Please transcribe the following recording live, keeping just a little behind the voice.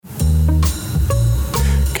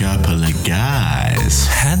guys.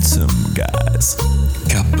 Handsome guys.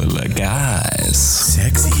 Couple of guys.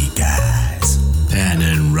 Sexy guys. Dan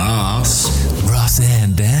and Ross. Ross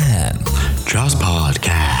and Dan. Joss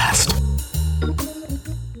Podcast.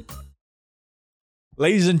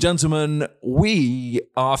 Ladies and gentlemen, we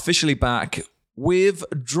are officially back with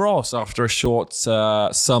Dross after a short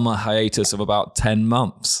summer hiatus of about 10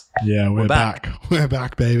 months. Yeah, we're back. We're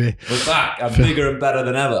back, baby. We're back and bigger and better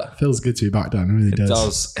than ever. Feels good to be back, Dan. It really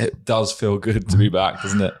does. It does feel good to be back,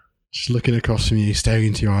 doesn't it? Just looking across from you, staring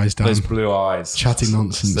into your eyes, Dan. Those blue eyes. Chatting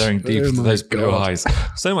nonsense. Staring deep into my those blue God. eyes.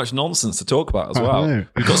 So much nonsense to talk about as I well. know.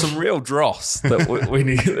 We've got some real dross that we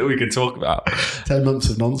need that we can talk about. 10 months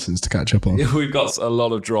of nonsense to catch up on. We've got a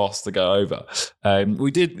lot of dross to go over. We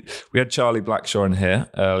had Charlie Blackshaw in here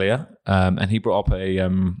earlier, and he brought up a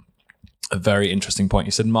very interesting point.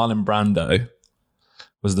 He said Marlon Brando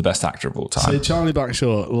was the best actor of all time. So Charlie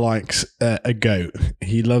Blackshaw likes a goat.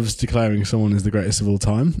 He loves declaring someone as the greatest of all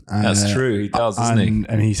time. That's true. He does, doesn't he?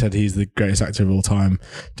 And he said he's the greatest actor of all time,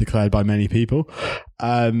 declared by many people.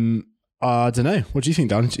 I don't know. What do you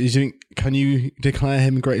think, Dan? Can you declare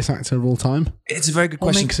him greatest actor of all time? It's a very good What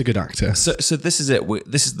question. makes a good actor? So this is it.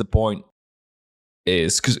 This is the point.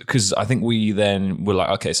 Is because I think we then were like,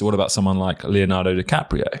 okay, so what about someone like Leonardo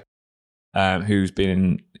DiCaprio, who's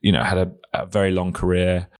been had a very long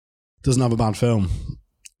career. Doesn't have a bad film.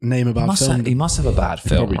 Name a bad film. He must have a bad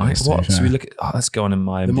film. Probably Right? does, to be What? So fair. we look at. Let's go on in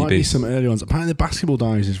my There IMDb. might be some early ones. Apparently, the Basketball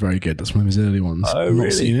Diaries is very good. That's one of his early ones. Oh, I've really?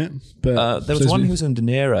 not seen it. But There was one who was in De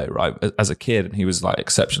Niro, right, as a kid, and he was like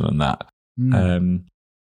exceptional in that.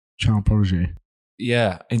 Child Prodigy.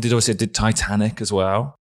 Yeah, he did Titanic as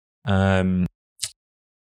well.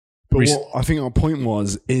 But Rec- what I think our point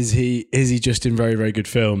was, is he just in very, very good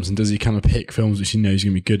films, and does he kind of pick films which he knows he's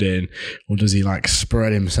going to be good in, or does he like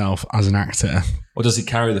spread himself as an actor? Or does he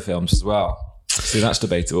carry the films as well? See, that's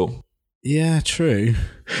debatable. Yeah, true.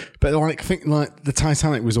 But like, I think like the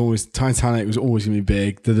Titanic was always going to be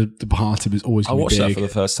big. The Departed was always I going to watched be that big. for the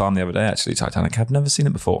first time the other day, actually, Titanic. I've never seen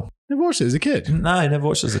it before. I watched it as a kid. No, I never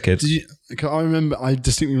watched it as a kid. Did you? I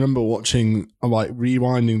distinctly remember watching, like,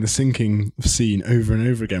 rewinding the sinking scene over and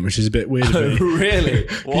over again, which is a bit weird. Oh, really?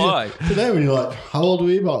 Why? I don't know, when you're like, how old were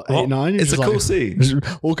we? About 8, 9? It's a cool scene.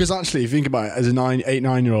 Well, because actually, if you think about it, as a 8,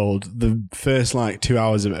 9-year-old, the first like 2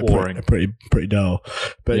 hours of it Boring. are pretty dull.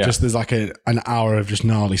 But Yeah. just there's like an hour of just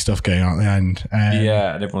gnarly stuff going on at the end.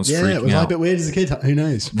 Yeah, and everyone's freaking it was like a out. bit weird as a kid. Who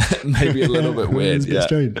knows? Maybe a little bit weird. It was a bit Yeah.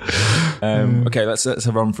 strange. Okay, let's have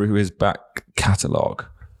a run through his back catalogue.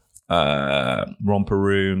 Romper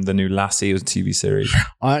Room, The New Lassie was a TV series.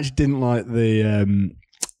 I actually didn't like the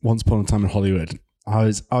Once Upon a Time in Hollywood. I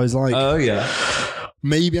was like, Oh yeah.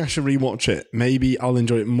 maybe I should rewatch it. Maybe I'll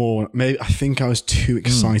enjoy it more. Maybe I think I was too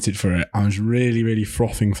excited for it. I was really, really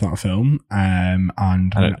frothing for that film. And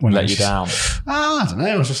And it when let I you down. I don't know.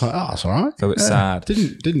 I was just like, that's all right. A bit sad.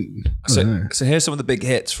 Didn't. I don't know. So here's some of the big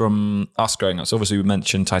hits from us growing up. So obviously we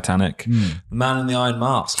mentioned Titanic, The Man in the Iron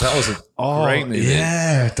Mask. That was a great movie.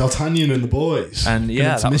 Yeah, D'Artagnan and the boys. And Get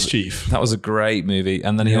yeah, into that mischief. was a great movie.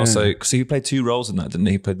 And then he also, because he played 2 roles in that, didn't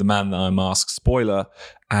he? He played the Man in the Iron Mask, spoiler,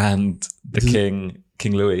 and the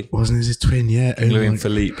King Louis. Wasn't his twin? Yeah, Louis and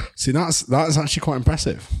Philippe. See, that's actually quite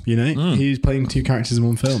impressive. You know, he's playing 2 characters in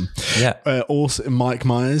one film. Yeah. Also, Mike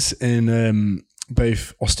Myers in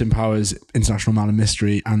both Austin Powers' International Man of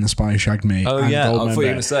Mystery and The Spy Who Shagged Me. Oh and yeah, I thought you Goldmember. were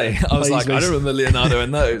going to say. I was like, I don't remember Leonardo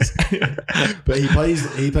in those. But he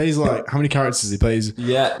plays like, how many characters he plays?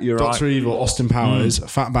 Yeah, you're Dr. right. Evil, Austin Powers,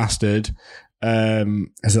 Fat Bastard.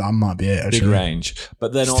 That might be it. Big Actually. range.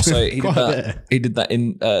 But then also he did Quite a that. bit. He did that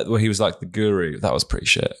in where he was like the guru. That was pretty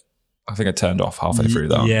shit. I think I turned off halfway through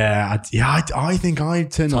that. I think I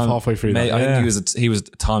turned off halfway through Mate, that. I Yeah. think he was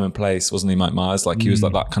time and place, wasn't he, Mike Myers? Like he was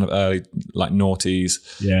like that kind of early, like noughties,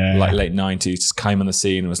 like late 90s, just came on the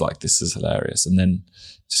scene and was like, this is hilarious. And then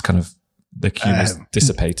just kind of the humor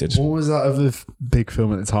dissipated. What was that other big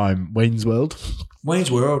film at the time? Wayne's World.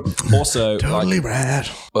 Wayne's World. Also, Totally like, rad.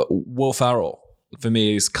 but Will Ferrell, for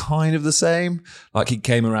me, is kind of the same. Like he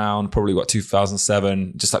came around probably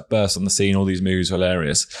 2007, just like burst on the scene. All these movies were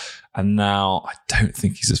hilarious. And now I don't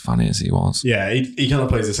think he's as funny as he was. Yeah, he kind of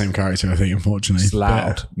plays the same character, I think, unfortunately. He's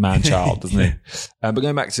loud, man-child, doesn't he? But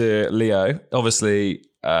going back to Leo, obviously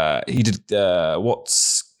he did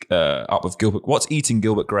What's Up with Gilbert. What's Eating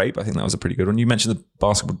Gilbert Grape? I think that was a pretty good one. You mentioned the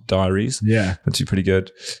Basketball Diaries. Yeah. That's pretty good.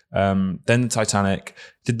 Then Titanic.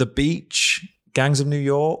 Did The Beach, Gangs of New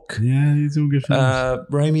York. Yeah, these are all good films.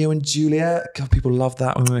 Romeo and Juliet. God, people loved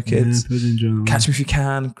that when we were kids. Yeah, enjoy Catch Me If You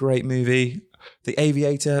Can, great movie. The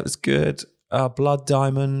Aviator was good. Blood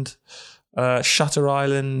Diamond. Shutter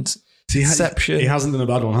Island. Inception. He hasn't done a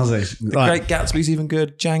bad one, has he? The Great Gatsby's even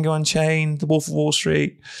good. Django Unchained, The Wolf of Wall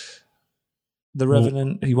Street, The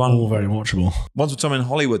Revenant. He won. All very watchable. Once with Tom in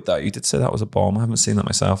Hollywood, though, you did say that was a bomb. I haven't seen that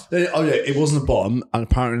myself. Oh yeah, it wasn't a bomb, and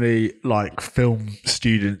apparently, like film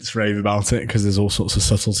students rave about it because there's all sorts of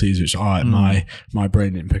subtleties which my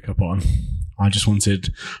brain didn't pick up on. I just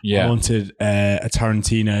wanted, Yeah. I wanted a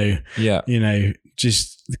Tarantino, Yeah. you know,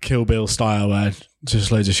 just the Kill Bill style where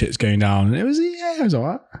just loads of shit's going down, and it was all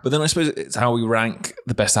right. But then I suppose it's how we rank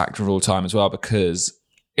the best actor of all time as well, because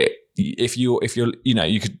if you're, you know,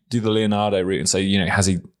 you could do the Leonardo route and say, you know, has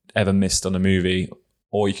he ever missed on a movie?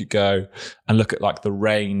 Or you could go and look at like the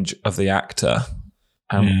range of the actor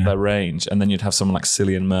and their range. And then you'd have someone like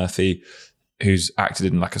Cillian Murphy, who's acted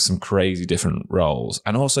in like some crazy different roles.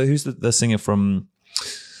 And also who's the singer from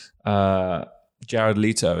Jared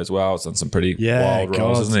Leto as well, has done some pretty wild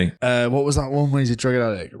roles, hasn't he? What was that one where he's a drug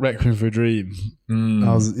addict? Requiem for a Dream.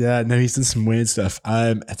 He's done some weird stuff.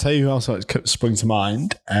 I tell you who else sprung to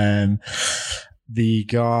mind. The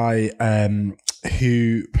guy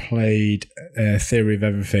who played Theory of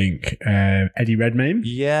Everything, Eddie Redmayne.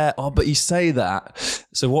 Yeah. Oh, but you say that.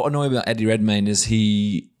 So what annoyed me about Eddie Redmayne is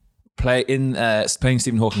he playing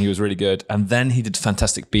Stephen Hawking, he was really good, and then he did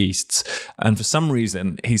Fantastic Beasts, and for some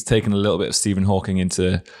reason he's taken a little bit of Stephen Hawking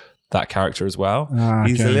into that character as well.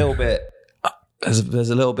 He's a little bit there's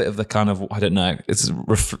a little bit of the kind of, I don't know, it's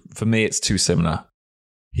for me it's too similar.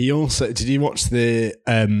 He also, did you watch the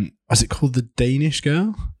was it called The Danish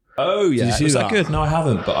Girl? Oh yeah, Did you see is that that? good? No, I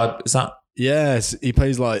haven't, but is that? Yes, he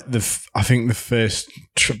plays like I think the first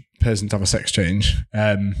person to have a sex change.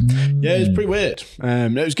 Yeah, it was pretty weird.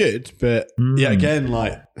 It was good, but yeah, again,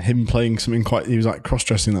 like him playing something quite, he was like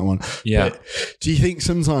cross-dressing that one. Yeah. But do you think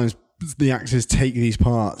sometimes the actors take these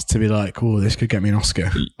parts to be like, oh, this could get me an Oscar?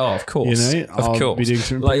 Oh, of course. You know, of I'll course. be doing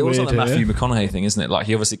something like it was weird like the Matthew here. McConaughey thing, isn't it? Like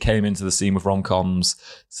he obviously came into the scene with rom-coms,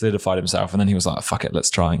 solidified himself, and then he was like, fuck it, let's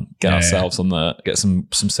try and get ourselves get some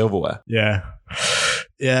silverware. Yeah.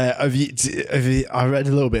 Yeah, I read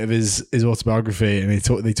a little bit of his autobiography, and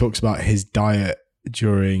he talks about his diet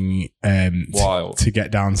during Wild. to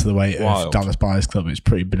get down to the weight of Dallas Buyers Club. It's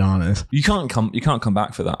pretty bananas. You can't come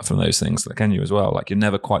back for that from those things, can you? As well, like you're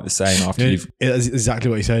never quite the same after you've. It's exactly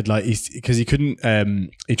what he said. Like because he couldn't.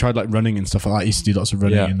 He tried like running and stuff like that. He used to do lots of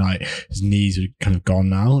running, and like his knees are kind of gone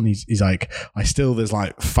now. And he's like, there's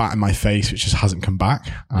like fat in my face which just hasn't come back.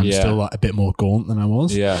 I'm still like a bit more gaunt than I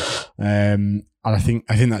was. Yeah. And I think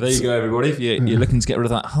that's, there you go, everybody. If you're looking to get rid of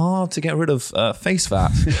that hard to get rid of face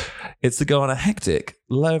fat, it's to go on a hectic,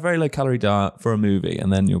 very low calorie diet for a movie,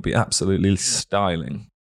 and then you'll be absolutely styling.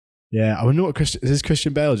 Yeah, I wonder what is this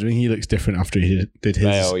Christian Bale? Do you think he looks different after he did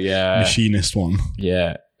his Machinist one?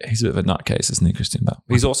 Yeah, he's a bit of a nutcase, isn't he, Christian Bale?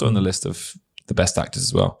 He's also on the list of the best actors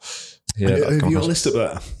as well. Yeah, have you got a list up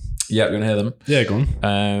there? Yeah, we're gonna hear them. Yeah, go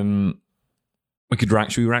on. We could rank.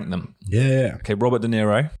 Should we rank them? Yeah. Okay, Robert De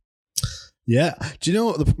Niro. Yeah. Do you know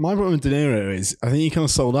what my problem with De Niro is? I think he kind of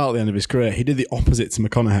sold out at the end of his career. He did the opposite to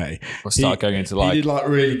McConaughey. Started going into he did like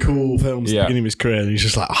really cool films at the beginning of his career, and he's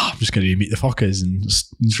just like, I'm just going to Meet the Fockers. And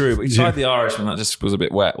just, true, but he tried The Irishman. That just was a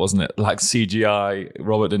bit wet, wasn't it? Like CGI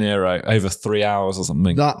Robert De Niro over 3 hours or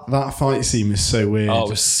something. That fight scene was so weird. Oh, it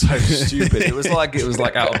was so stupid. It was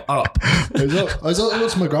like out of Up. I was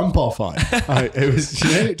watching my grandpa fight. It was,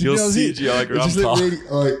 your CGI grandpa. It just looked really,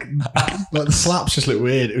 like the slaps just looked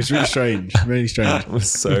weird. It was really strange. Really strange. It was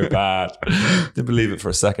so bad. Didn't believe it for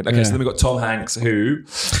a second. Okay, so then we've got Tom Hanks, who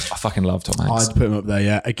I fucking love Tom Hanks. I'd put him up there,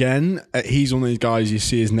 yeah. Again, he's one of those guys, you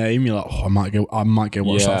see his name, you're like, oh, I might go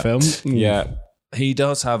watch that film. Yeah. He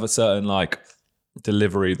does have a certain like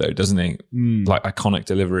delivery though, doesn't he? Like iconic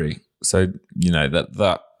delivery. So,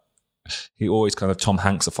 that he always kind of Tom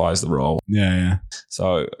Hanksifies the role. Yeah.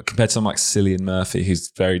 So compared to someone like Cillian Murphy,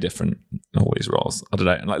 he's very different in all these roles. I don't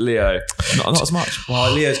know. And like Leo, not as much.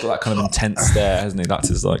 Well, Leo's got that kind of intense stare, hasn't he? That's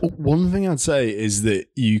his like. One thing I'd say is that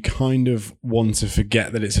you kind of want to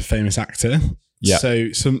forget that it's a famous actor. Yeah.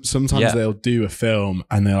 So sometimes they'll do a film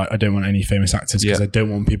and they're like, I don't want any famous actors because I don't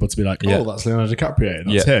want people to be like, oh, that's Leonardo DiCaprio.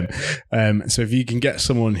 That's him. So if you can get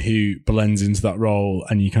someone who blends into that role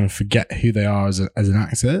and you kind of forget who they are as an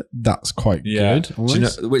actor, that's quite good.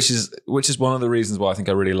 Which is one of the reasons why I think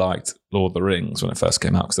I really liked Lord of the Rings when it first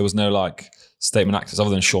came out, because there was no like statement actors other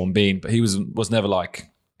than Sean Bean, but he was never like,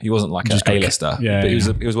 he wasn't like an A-lister. But he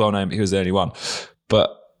was well known, but he was the only one.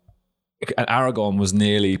 But and Aragorn was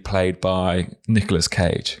nearly played by Nicolas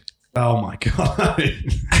Cage. Oh my god!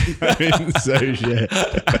 So shit.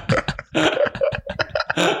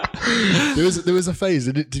 There was a phase.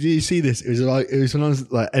 Did you see this? It was when I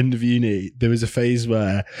was like end of uni. There was a phase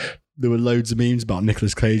where there were loads of memes about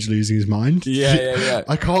Nicolas Cage losing his mind. Yeah.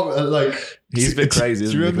 I can't He's a bit crazy, Do you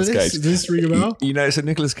isn't remember Nicolas this? Cage? Does this ring a bell? You know, so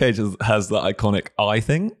Nicolas Cage has that iconic eye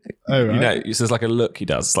thing. Oh, right. You know, it's just like a look he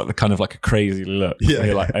does. It's like the kind of like a crazy look. Yeah. Where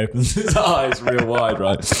he like opens his eyes real wide,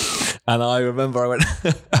 right? And I remember I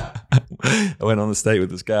went on this date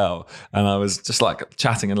with this girl, and I was just like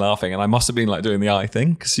chatting and laughing, and I must have been like doing the eye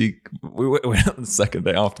thing because we went on the second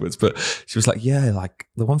day afterwards. But she was like, "Yeah, like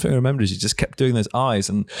the one thing I remembered is you just kept doing those eyes,"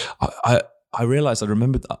 and I realized I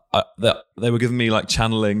remembered that they were giving me like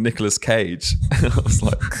channeling Nicolas Cage. I was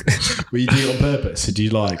like, Were you doing it on purpose? Did you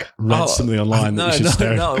like read something online that you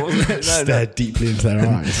should stare deeply into their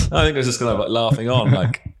eyes? I think I was just kind of like laughing on,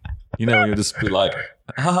 like, you know, when you'll just be like,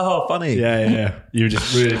 oh, funny. Yeah. You were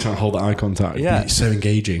just really trying to hold that eye contact. Yeah. It's so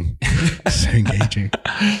engaging. So engaging.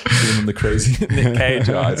 Giving them the crazy Nick Cage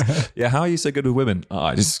eyes. Yeah, how are you so good with women? Oh,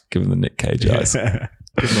 I just give them the Nick Cage eyes.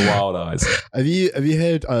 Give them the wild eyes. Have you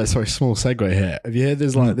heard, sorry, small segue here. Have you heard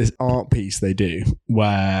there's like this art piece they do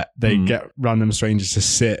where they get random strangers to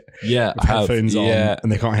sit with headphones on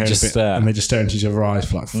and they can't hear just anything stare. and they just stare into each other's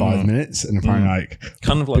eyes for like 5 minutes and apparently like...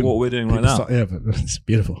 Kind of like what we're doing right now. Yeah, but it's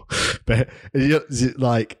beautiful. But is it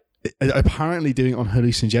like... Apparently doing it on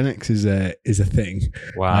hallucinogenics is a thing.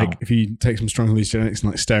 Wow. Like if you take some strong hallucinogenics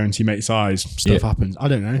and like stare into your mate's eyes, stuff happens. I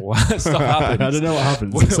don't know. Stuff happens. I don't know what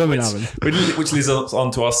happens. Something happens. Which leads us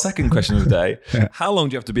on to our second question of the day. Yeah. How long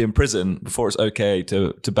do you have to be in prison before it's okay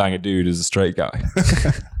to bang a dude as a straight guy?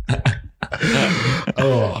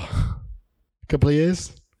 A couple of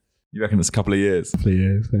years. You reckon it's a couple of years?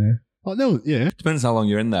 Yeah. Oh no, yeah. Depends how long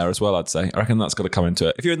you're in there as well, I'd say. I reckon that's got to come into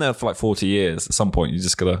it. If you're in there for like 40 years, at some point you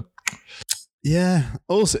just got to... Yeah.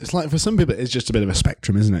 Also, it's like for some people, it's just a bit of a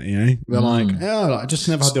spectrum, isn't it? You know, they're like, I just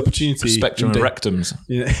never had the opportunity. Spectrum of rectums.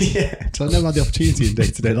 You know, yeah. So I never had the opportunity in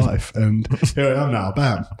day-to-day life, and here I am now.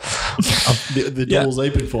 Bam. The door's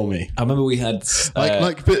open for me. I remember we had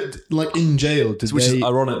like in jail. Which is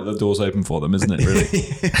ironic that the door's open for them, isn't it?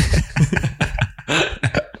 Really.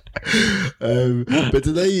 But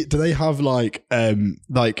do they have like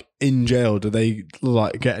in jail? Do they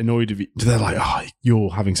like get annoyed of you? Do they like, oh,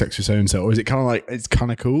 you're having sex with so and so, or is it kind of like it's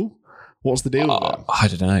kind of cool? What's the deal with that? I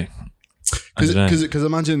don't know. Because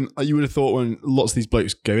imagine you would have thought when lots of these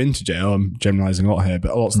blokes go into jail, I'm generalising a lot here,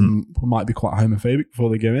 but lots of them might be quite homophobic before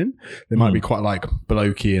they go in. They might be quite like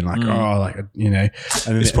blokey and like you know. And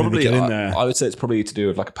then it's probably get in there. I would say it's probably to do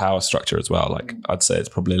with like a power structure as well. Like I'd say it's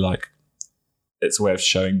probably like it's a way of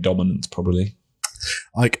showing dominance, probably.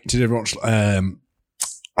 Like, did you ever watch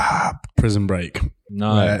Prison Break?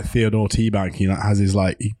 No. Where Theodore Teabag, he like has his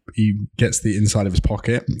like he gets the inside of his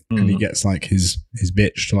pocket and he gets like his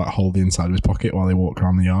bitch to like hold the inside of his pocket while they walk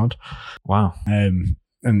around the yard. Wow. And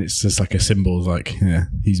it's just like a symbol of like, yeah,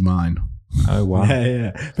 he's mine. Oh wow.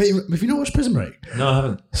 Yeah. But have you not watched Prison Break? No, I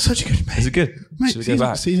haven't. Such a good, mate. Is it good? Mate, Should we go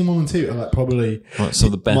back? Season 1 and 2 are like probably some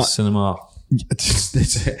of the best cinema.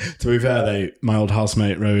 To be fair though, my old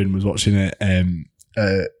housemate Rowan was watching it.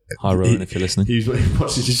 Hi Rowan, if you're listening. He was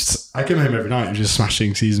watching. I came home every night and just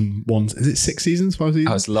smashing season 1. Is it 6 seasons? 5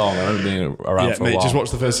 seasons? Oh, it's long. I remember being around for a while. Just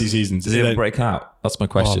watch the first 2 seasons. Does he ever break out? That's my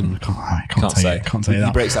question. I can't say that.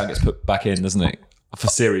 He breaks out and gets put back in, doesn't he? For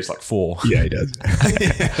series like 4. Yeah, he does.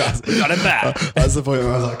 We got him back. That's the point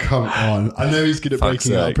where I was like, come on. I know he's good at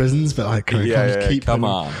breaking out of prisons, but I can't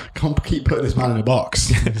keep putting this man in a box.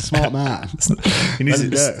 Smart man. He needs to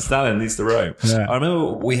go. Stalin needs to roam. Yeah. I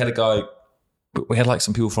remember we had like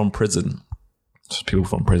some people from prison.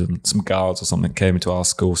 Some guards or something came into our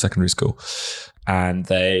school, secondary school, and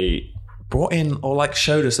they brought in or like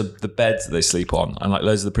showed us the beds that they sleep on, and like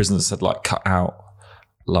loads of the prisoners had like cut out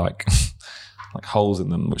like holes in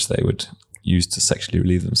them which they would use to sexually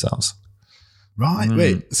relieve themselves. Right.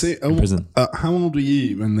 Wait. So prison. How old were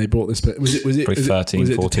you when they brought this? Was it probably 13, was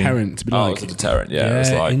it 14? Deterrent to be like, it was a deterrent. Yeah, it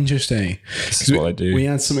was like interesting. This is what I do. We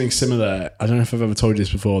had something similar. I don't know if I've ever told you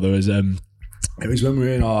this before. There was it was when we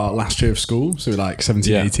were in our last year of school, so like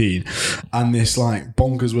 17, 18, and this like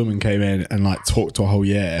bonkers woman came in and like talked to a whole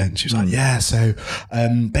year, and she was like, yeah, so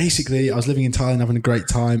basically I was living in Thailand having a great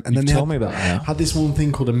time, and then they had this one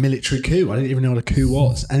thing called a military coup. I didn't even know what a coup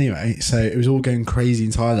was. Anyway, so it was all going crazy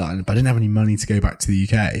in Thailand, but I didn't have any money to go back to the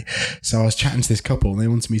UK, so I was chatting to this couple and they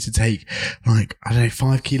wanted me to take like, I don't know,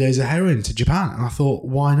 5 kilos of heroin to Japan, and I thought,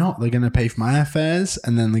 why not? They're going to pay for my airfares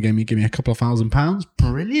and then they're going to give me a couple of £1,000.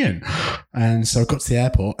 Brilliant. And And so I got to the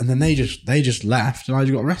airport, and then they just left, and I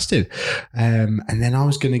just got arrested. And then I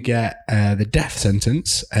was going to get the death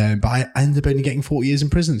sentence, but I ended up only getting 40 years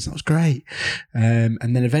in prison. So that was great.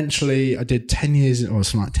 And then eventually I did 10 years, or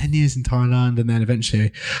something like 10 years in Thailand. And then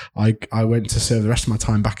eventually I went to serve the rest of my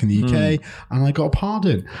time back in the UK, and I got a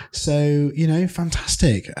pardon. So,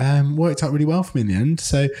 fantastic. Worked out really well for me in the end.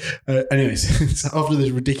 So anyways, after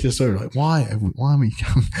this ridiculous story, like, why are we?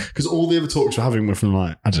 Because all the other talks we're having were from,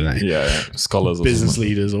 like, I don't know, scholars or business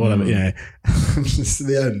leaders or whatever. Just at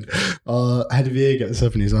the end, head of year gets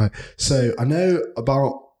up and he's like, so I know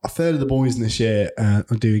about a third of the boys in this year are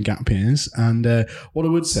doing gap years, and what I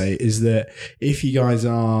would say is that if you guys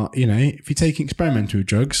are, if you're taking experimental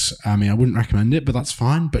drugs, I mean, I wouldn't recommend it, but that's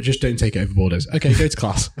fine, but just don't take it overboard. Okay, go to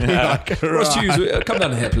class. Ross Hughes, come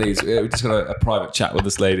down here, please. We just got a private chat with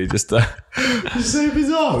this lady. Just it's so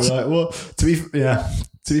bizarre. We're like, well, to be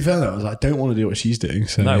fair though, I was like, I don't want to do what she's doing.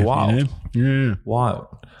 So no, wild. Yeah, wild.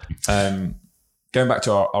 Going back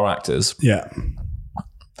to our actors,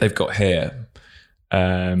 they've got here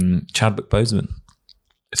Chadwick Boseman.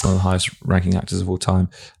 It's one of the highest ranking actors of all time.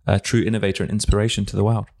 A true innovator and inspiration to the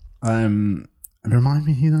world. Remind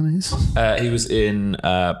me who that is. He was in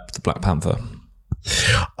the Black Panther.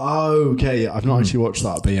 Oh, okay. I've not actually watched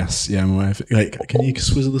that, but yes, I'm aware of it. Like, can you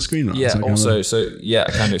swizzle the screen? Right? Yeah. I can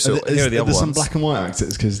do. So here are the other ones. Some black and white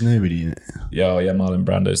actors because nobody in it. Yeah, Marlon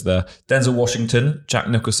Brando's there. Denzel Washington, Jack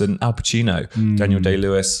Nicholson, Al Pacino, Daniel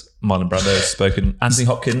Day-Lewis, Marlon Brando's spoken. Anthony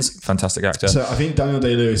Hopkins, fantastic actor. So I think Daniel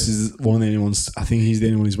Day-Lewis is one of the only ones. I think he's the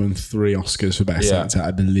only one who's won 3 Oscars for Best Actor,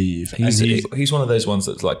 I believe. He's one of those ones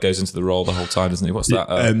that like goes into the role the whole time, doesn't he? What's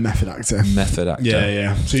that? Method actor. Method actor.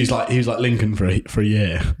 Yeah. So he was like Lincoln for a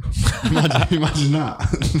year. Imagine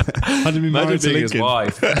that. Imagine being married to being Lincoln. his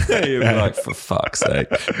wife. You'd be like, for fuck's sake.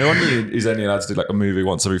 No wonder he's only allowed to do like a movie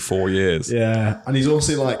once every 4 years. Yeah, and he's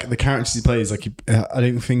also like the characters he plays. Like I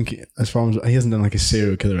don't think, as far as he hasn't done like a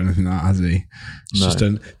serial killer or anything like that, has he? He's just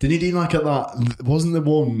done. Didn't he do like that? Wasn't the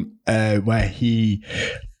one where he?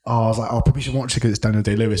 I was like, probably should watch it because it's Daniel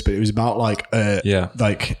Day-Lewis, but it was about like a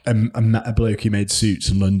bloke who made suits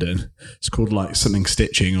in London. It's called like something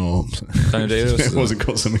stitching or Daniel Day-Lewis. It wasn't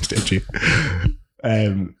called something stitching.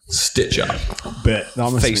 Stitch Up, but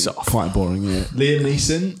that must Face have been Off. quite boring. Yeah. Liam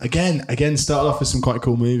Neeson again started off with some quite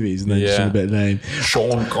cool movies and then just a bit lame.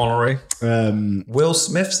 Sean Connery, Will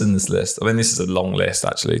Smith's in this list. I mean, this is a long list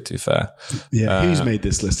actually. To be fair, who's made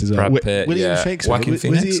this list as well? Brad Pitt, William Shakespeare. Joaquin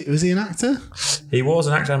Phoenix. Was he an actor? He was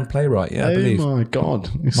an actor and playwright. Yeah, I believe. Oh my god,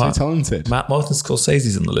 he's so talented. Martin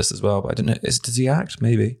Scorsese's on the list as well, but I don't know. Does he act?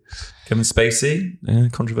 Maybe. Kevin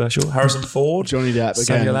Spacey, controversial. Harrison Ford, Johnny Depp,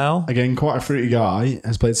 Samuel L. Again, quite a fruity guy.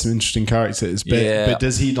 Has played some interesting characters, but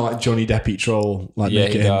does he like Johnny Depp each role? Like,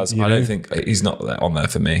 he does. I don't think he's not on there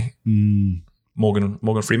for me.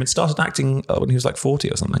 Morgan Freeman started acting when he was like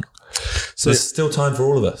 40 or something. So there's still time for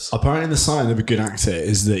all of us. Apparently, the sign of a good actor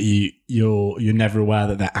is that you're never aware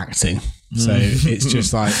that they're acting. So it's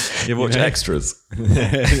just like you watch extras.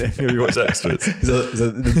 You watch extras.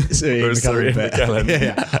 Sorry, McKellen.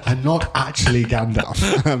 Yeah. I'm not actually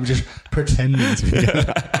Gandalf. I'm just pretending to be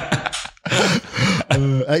Gandalf.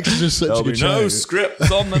 Extras is such There'll a good be show. no scripts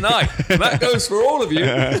on the night. That goes for all of you.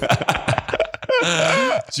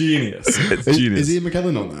 Genius. It's genius. Is Ian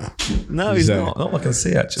McKellen on there? No, he's not. Not what I can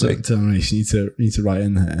see actually. Tell me, you need to write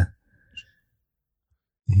in there.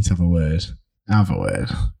 You need to have a word.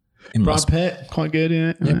 Brad Pitt, quite good,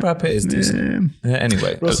 yeah. Yeah, Brad Pitt is decent. Yeah,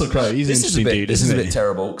 anyway. Russell Crowe, he's an interesting dude, This is isn't a he? bit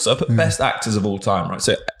terrible because I put best actors of all time, right?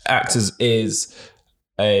 So actors is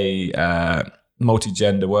a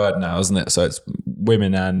multi-gender word now, isn't it? So it's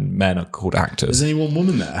women and men are called actors. There's only one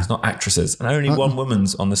woman there. It's not actresses. And only one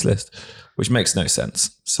woman's on this list, which makes no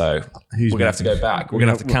sense. So we're going to have to go back. We're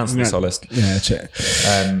going to have to cancel this whole list. Yeah, check.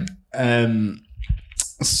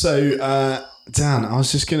 So, Dan, I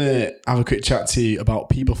was just going to have a quick chat to you about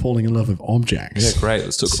people falling in love with objects. Yeah, great.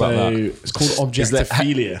 Let's talk about that. It's called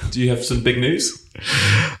objectophilia. Do you have some big news?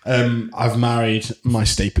 I've married my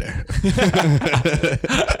stapler.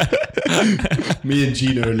 Me and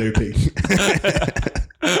Gino are eloping.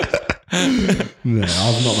 No,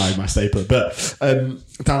 I've not married my stapler. But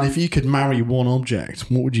Dan, if you could marry one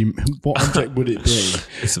object, what object would it be?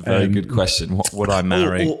 It's a very good question. What would I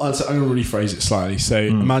marry? I'm going to rephrase it slightly. So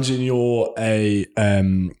imagine you're a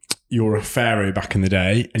pharaoh back in the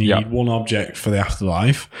day, and you need one object for the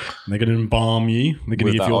afterlife. And they're going to embalm you. They're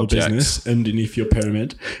going to give you all the business underneath your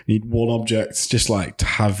pyramid. You need one object just like to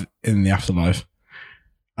have in the afterlife.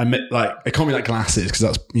 I mean, like, it can't be like glasses because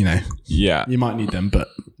that's, you might need them, but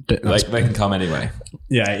they can come anyway.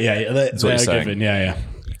 Yeah, they're given. Yeah.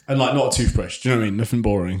 And like not a toothbrush. Do you know what I mean? Nothing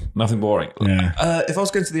boring. Nothing boring. Yeah. If I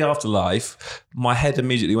was going to the afterlife, my head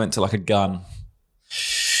immediately went to like a gun.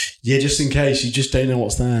 Yeah, just in case. You just don't know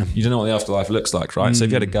what's there. You don't know what the afterlife looks like, right? So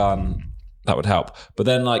if you had a gun, that would help. But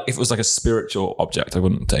then, like, if it was like a spiritual object, I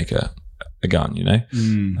wouldn't take a gun, you know?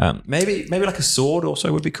 Maybe like a sword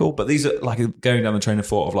also would be cool. But these are like going down the train of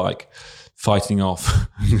thought of like fighting off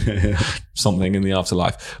something in the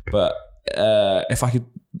afterlife. But if I could,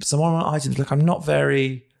 some of my items, look, I'm not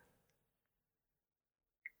very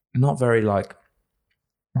like,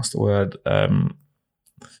 what's the word?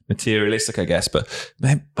 Materialistic, I guess, but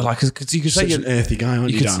like, because you could say Such an earthy guy,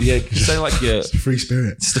 aren't you, Dan? Yeah, you could say like It's a free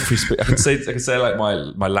spirit. it's the free spirit. I could say like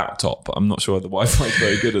my laptop, but I'm not sure the Wi-Fi is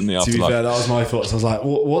very good in the To be afterlife. fair, that was my thoughts. I was like,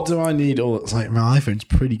 what do I need? Oh, it's like my iPhone's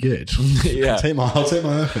pretty good. Yeah. I'll take my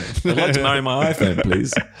iPhone. I'd like to marry my iPhone,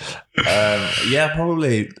 please. Yeah,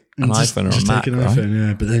 probably an iPhone or a just Mac. take an right? iPhone,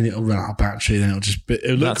 yeah. But then it'll run out of battery. Then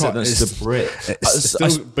it'll look That's like it. That's it's, the brick. it's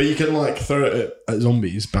still, but you can like throw it at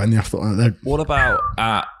zombies. But in the afterlife, What about?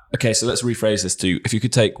 Okay, so let's rephrase this to: if you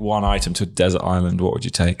could take one item to a desert island, what would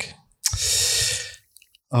you take?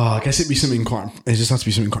 I guess it'd be something quite. It just has to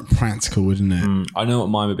be something quite practical, wouldn't it? I know what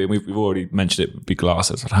mine would be. We've already mentioned it would be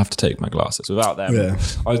glasses. I'd have to take my glasses. Without them, Yeah.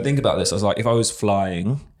 I would think about this. I was like, if I was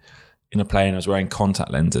flying in a plane, I was wearing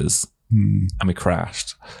contact lenses, and we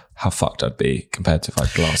crashed, how fucked I'd be compared to if I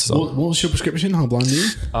had glasses on. What's your prescription? How blind are you?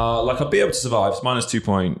 Like I'd be able to survive. It's minus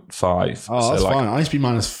 2.5. Oh, that's fine. I used to be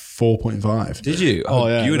minus 4.5. Did you? Oh,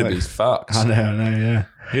 yeah, you would like- be fucked. I know, yeah.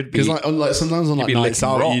 You'd be, Because like sometimes on like be nights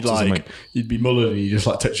licking out, rocks or something. you'd be mullered and you just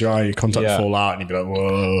like touch your eye, your contact Yeah. fall out, and you'd be like,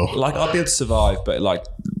 whoa. like I'd be able to survive, but like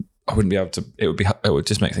I wouldn't be able to. It would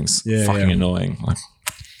just make things Yeah, fucking yeah. annoying. Like,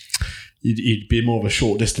 You'd be more of a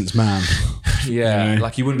short distance man. yeah, know?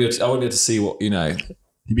 like you wouldn't be. I wouldn't be able to see what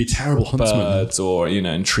You'd be a terrible huntsman. birds or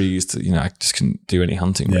in trees. I just couldn't do any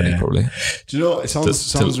hunting really. Yeah. Probably. Do you know what? It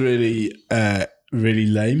sounds really really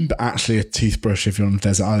lame, but actually a toothbrush if you're on a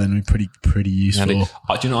desert island would be pretty useful. Do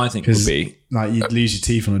you know what I think would be? Like you'd lose your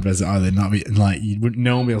teeth on a desert island. That'd be like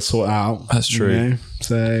no one will be able to sort it out. That's true. You know?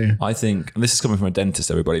 So I think, and this is coming from a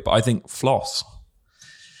dentist, everybody, but I think floss.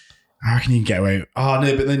 I reckon you can get away with. Oh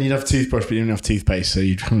no, but then you'd have a toothbrush, but you don't have toothpaste, so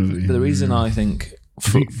you'd kind of. But the reason I think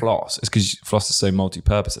floss is because floss is so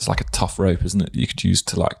multi-purpose. It's like a tough rope, isn't it? You could use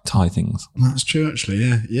to like tie things. That's true, actually.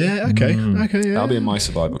 Yeah. Okay. Okay. Yeah. That'll be in my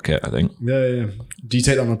survival kit, I think. Yeah. Do you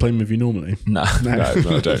take that on a plane with you normally? No,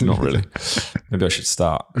 I don't. Not really. Maybe I should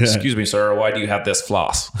start. Yeah. Excuse me, sir. Why do you have this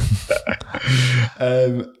floss?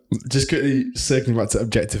 Just quickly circling back to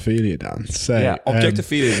objectophilia, Dan. So, Yeah,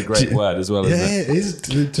 objectophilia is a great word as well, isn't Yeah, it? it is.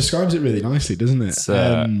 It describes it really nicely, doesn't it?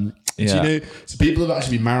 Do you know? So people have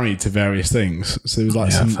actually been married to various things. So there's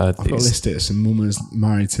like Yeah, I've heard I've got a these. list here. Some woman was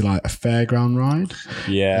married to like a fairground ride.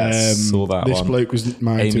 Yeah, saw that This one. bloke was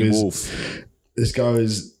married to Amy his. Wolf, This guy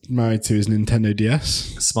was married to his Nintendo DS.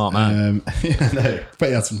 smart man. Yeah, no, but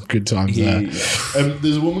he had some good times there.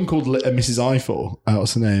 There's a woman called Mrs. Eiffel.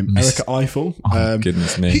 What's her name? Erica Eiffel.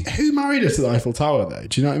 Goodness me. Who married her to the Eiffel Tower, though?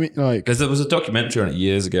 Do you know what I mean? Like, There was a documentary on it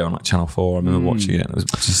years ago on like Channel 4. I remember watching it. It was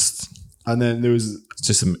just and then there was,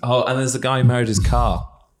 and there's the guy who married his car.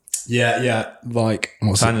 yeah, like,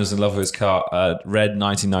 what's it? Daniel's in love with his car, red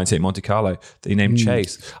 1998 Monte Carlo that he named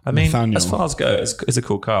Chase. I mean, Nathaniel. as far as go, it's a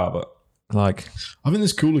cool car, but like, I think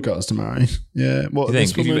there's cooler cars to marry. Yeah, what you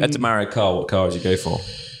think if you had to marry a car, what car would you go for?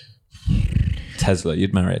 Tesla.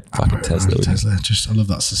 You'd marry a fucking Tesla. Wouldn't Tesla. I love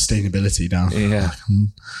that sustainability, Dan. you? Yeah.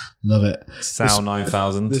 Love it. Sal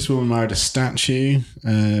 9000. This woman married a statue.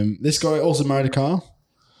 This guy also married a car.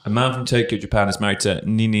 A man from Tokyo, Japan is married to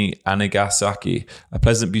Nini Anagasaki, a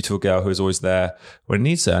pleasant, beautiful girl who is always there when he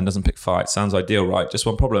needs her and doesn't pick fights. Sounds ideal, right? Just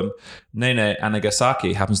one problem. Nene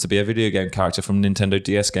Anagasaki happens to be a video game character from Nintendo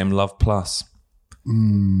DS game Love Plus.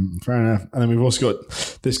 Fair enough. And then we've also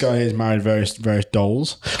got this guy who's married various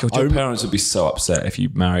dolls. God, your parents would be so upset if you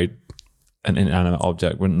married an inanimate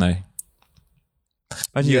object, wouldn't they?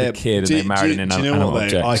 Imagine you were a kid and they married an inanimate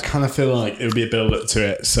object. I kind of feel like it would be a build up to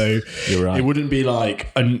it. So You're right. it wouldn't be like,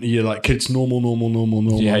 you're like, kids, normal.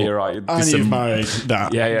 Yeah, you're right. It'd be And some- you've married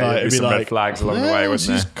that. Yeah, Like, there'd it'd be some red flags along the way, wouldn't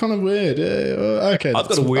she's there? kind of weird. Okay. I've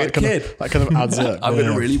got a weird kid. That kind of adds up. I've been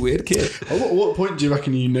yeah. a really weird kid. At what point do you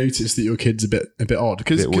reckon you notice that your kid's a bit odd?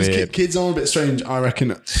 Because weird. kids are a bit strange, I reckon,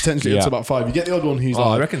 potentially up Yeah. to about 5. You get the odd one who's I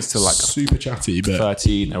like, reckon it's till like super chatty, but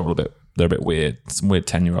 13, they're a bit weird. Some weird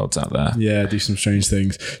 10-year-olds out there. yeah, do some strange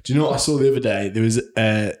things. Do you know what I saw the other day? There was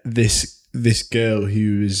this girl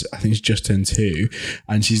who was, I think she's just turned 2,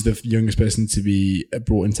 and she's the youngest person to be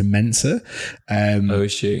brought into Mensa. Oh,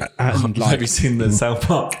 is she? And like, Have you seen the South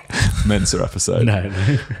Park Mensa episode? no.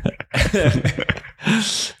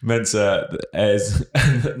 Mensa is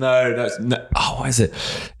what is it?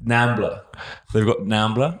 Nambla. They've got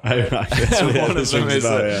Nambla. Oh, right. That's what One of them is,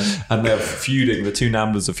 yeah. and they're feuding. The two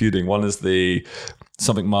Namblers are feuding. One is the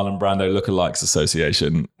something Marlon Brando lookalikes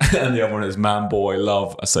association, and the other one is Man Boy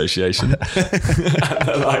Love Association.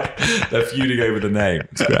 And they're feuding over the name.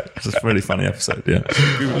 It's great. It's a really funny episode. Yeah,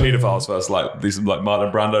 Google pedophiles first. Like these like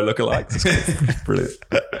Marlon Brando lookalikes. It's brilliant.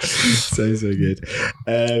 So good.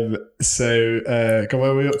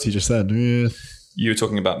 Where were we up to just then? You were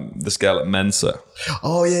talking about this girl at Mensa.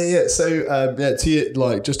 Oh yeah. So Tia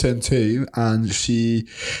just turned 2, and I think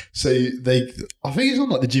it's on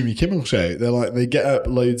like the Jimmy Kimmel show. They get up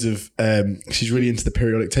loads of. She's really into the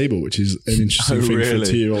periodic table, which is an interesting thing for a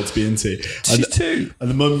 2-year-old to be into. She's 2, and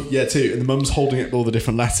the mum, 2, and the mum's holding up all the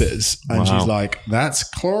different letters, and she's like, "That's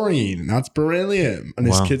chlorine. That's beryllium." And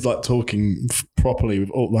this kid's like talking properly with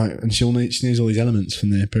all and she knows all these elements from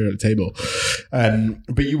the periodic table.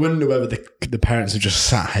 But you wonder whether the parents have just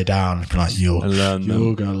sat her down and been like, you're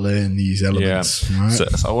going to learn these elements. Yeah. Right? So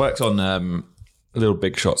I worked on Little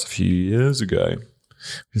Big Shots a few years ago.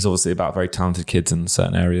 It's obviously about very talented kids in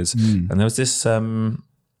certain areas. And there was this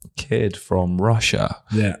kid from Russia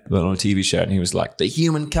went on a TV show, and he was like, the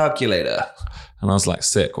human calculator. And I was like,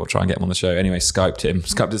 sick, we'll try and get him on the show. Anyway,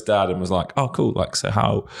 Skyped his dad and was like, oh, cool. Like, so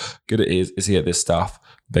how good is he at this stuff?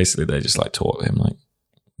 Basically, they just like taught him like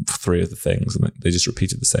 3 of the things, and they just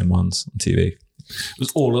repeated the same ones on TV. It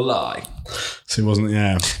was all a lie. So it wasn't,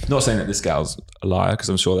 Not saying that this gal's a liar, because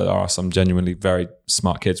I'm sure there are some genuinely very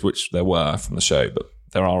smart kids, which there were from the show, but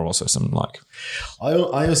there are also some like... I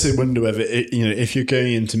also wonder whether, if you're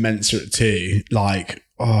going into Mensa at 2,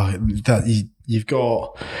 you've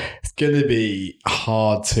got... It's going to be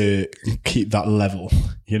hard to keep that level,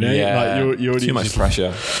 Yeah, like you're already too much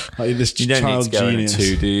pressure. Like this you don't need to go genius.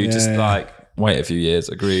 into 2, do you? Yeah. Just like wait a few years.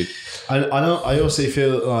 Agreed. I also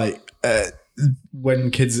feel like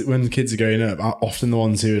when kids are growing up, are often the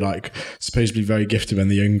ones who are like supposed to be very gifted when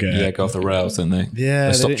they're younger. Go off the rails, don't they? Yeah,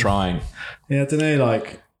 they stop trying. Yeah, I don't know.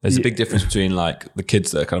 Like, there's a big difference between like the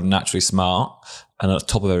kids that are kind of naturally smart and at the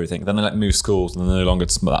top of everything. Then they like move schools and they're no longer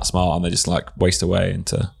that smart, and they just like waste away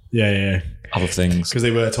into other things because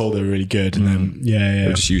they were told they were really good, and then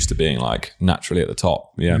they're just used to being like naturally at the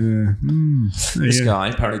top. This guy,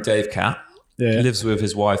 apparently Dave Cat, lives with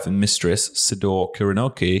his wife and mistress Sidor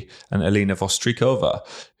Kurinoki and Elena Vostrikova,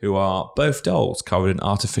 who are both dolls covered in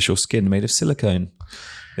artificial skin made of silicone.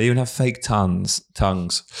 They even have fake tongues.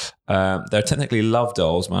 They're technically love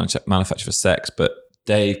dolls manufactured for sex, but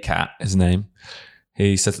Dave Cat, his name,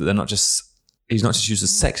 he says that he's not just used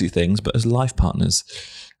as sexy things, but as life partners.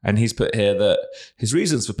 And he's put here that his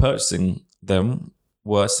reasons for purchasing them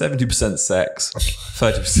were 70% sex,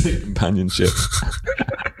 30% companionship.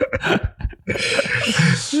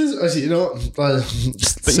 Actually, you know what?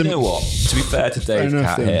 But you know what? To be fair to Dave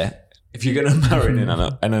Cat here, if you're going to marry an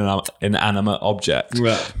inanimate object,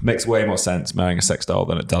 makes way more sense marrying a sex doll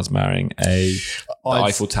than it does marrying the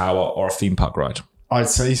Eiffel Tower or a theme park ride. I'd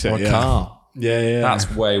say so. Or a car. Yeah. That's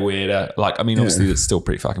way weirder. Like, I mean, obviously, it's still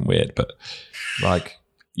pretty fucking weird, but like,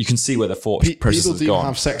 you can see where the thought process has gone. People do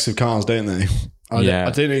have sex with cars, don't they? I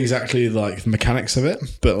don't know exactly like the mechanics of it,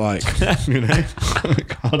 but like, how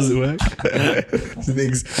does it work?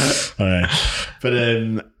 Things. All right. But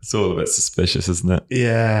it's all a bit suspicious, isn't it?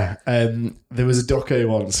 Yeah. There was a doco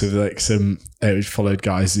once with like it followed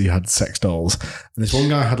guys who had sex dolls, and this one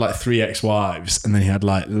guy had like 3 ex-wives, and then he had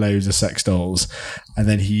like loads of sex dolls, and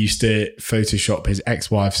then he used to Photoshop his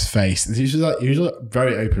ex-wife's face. And he was like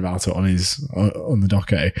very open about it on the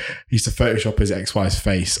doco. He used to Photoshop his ex-wife's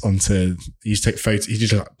face onto. He used to take photos. He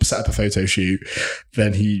just set up a photo shoot.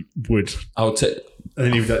 Then he would. And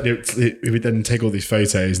then he would then take all these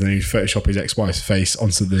photos, and then he'd Photoshop his ex-wife's face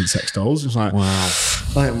onto the sex dolls. It was like, wow,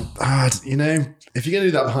 if you're going to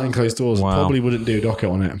do that behind closed doors, probably wouldn't do a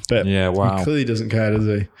doco on it. But he clearly doesn't care, does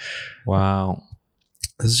he? Wow.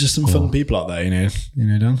 There's just some fun people out there,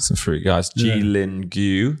 Dan. Some fruit guys. Ji-Lin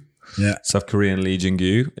Gyu, South Korean Lee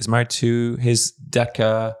Jin-gyu, is married to his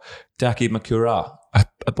Daki Makura,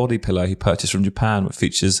 a body pillow he purchased from Japan, which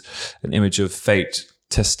features an image of Fate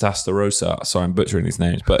Testastarosa. Sorry, I'm butchering these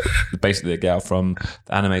names, but basically a girl from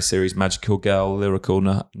the anime series Magical Girl Lyrical.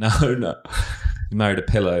 No. He married a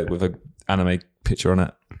pillow with an anime picture on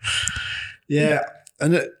it. Yeah,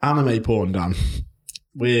 and anime porn, Dan.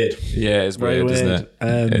 Weird. Yeah, it's weird, isn't it?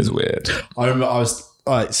 It is weird. I remember I was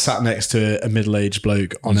sat next to a middle-aged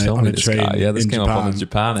bloke on a train. This came up on the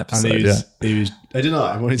Japan episode. And he was. I didn't know.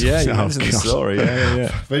 I wanted to the story.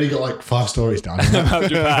 Yeah. I've only got like 5 stories down about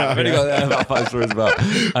Japan. I've only got about 5 stories about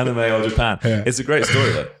anime or Japan. Yeah. It's a great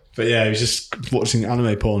story though. But yeah, he was just watching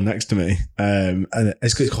anime porn next to me. And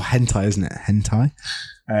it's called hentai, isn't it? Hentai.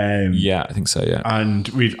 Yeah, I think so. Yeah. And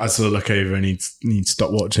I sort of look over and he'd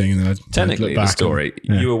stop watching, and then I'd Technically, look back the story,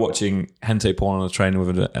 and- you were watching hentai porn on a train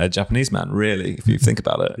with a Japanese man, really, if you think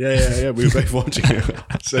about it. Yeah. We were both watching it.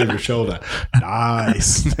 It's over his shoulder.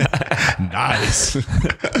 Nice. Nice.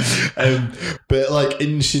 But like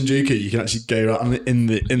in Shinjuku, you can actually go around in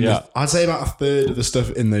the I'd say about a third of the stuff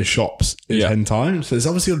in those shops is hentai. So it's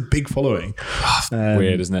obviously got a big following.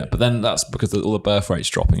 Weird, isn't it? But then that's because all the birth rates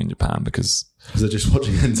dropping in Japan because they're just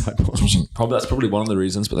watching hentai porn. that's probably one of the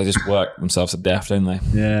reasons, but they just work themselves to death, don't they?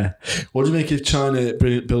 Yeah. What do you make of China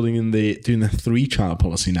doing the 3-child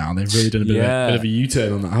policy now? They've really done a bit of a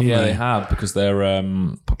U-turn on that, haven't they? Yeah, they have, because their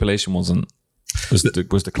population was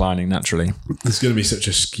declining naturally. There's going to be such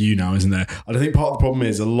a skew now, isn't there? And I think part of the problem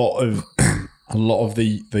is a lot of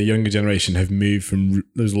the younger generation have moved from.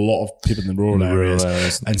 There's a lot of people in the rural areas,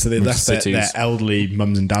 and so they left their elderly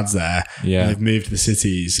mums and dads there. Yeah, and they've moved to the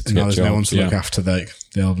cities, and now there's no one to look after the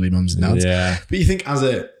elderly mums and dads. Yeah, but you think as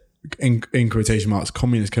a in quotation marks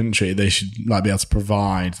communist country, they should like be able to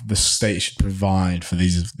provide. The state should provide for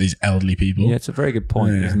these elderly people. Yeah, it's a very good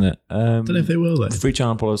point, isn't it? I don't know if they will though. The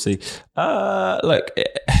 3-child policy. Look.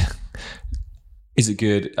 Is it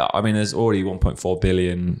good? I mean, there's already 1.4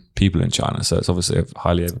 billion people in China, so it's obviously a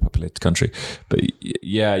highly overpopulated country. But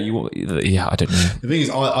yeah, I don't know. The thing is,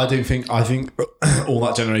 I think all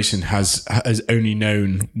that generation has only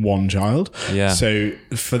known one child. Yeah. So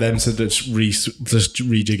for them to just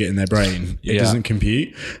rejig it in their brain, it doesn't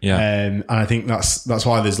compute. Yeah. And I think that's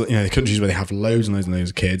why there's the countries where they have loads and loads and loads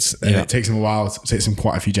of kids. And it takes them a while. It takes them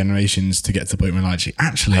quite a few generations to get to the point where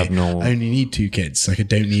actually I only need 2 kids. Like I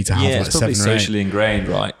don't need to have like 7 or 8. Socially ingrained,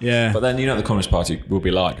 right? Yeah. But then the Communist Party will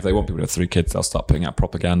be like, if they want people to have 3 kids, they'll start putting out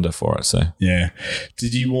propaganda for it. So yeah.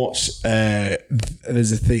 Did you watch?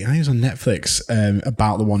 There's a thing I think it was on Netflix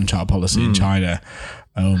about the 1-child policy in China.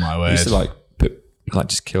 Oh my word! They used to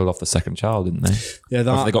just killed off the second child, didn't they? Yeah,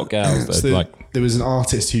 they got girls. So there was an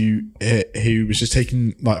artist who was just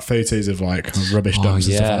taking like photos of like rubbish dumps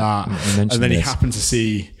and stuff like that, and then he happened to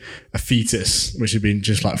see a fetus which had been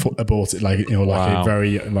just like aborted, like a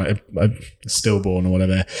very like a stillborn or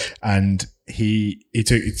whatever, and he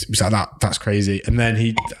was like that's crazy, and then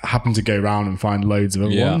he happened to go around and find loads of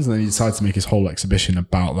other ones, and then he decided to make his whole exhibition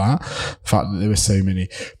about that, the fact that there were so many.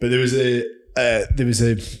 But there was a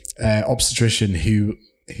obstetrician who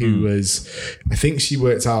was, I think she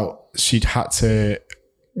worked out she'd had to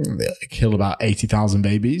kill about 80,000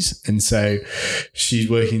 babies, and so she's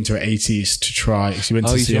working into her 80s to try. She went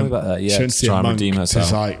to see a monk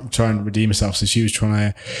to try and redeem herself. So she was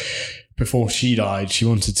trying to. Before she died, she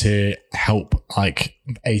wanted to help like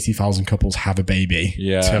 80,000 couples have a baby.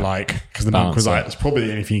 Yeah. To like, because the monk was like, it's probably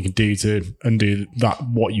the only thing you can do to undo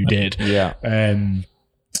what you did. Yeah.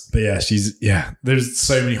 But yeah, there's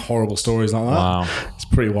so many horrible stories like that. Wow. It's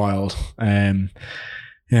pretty wild.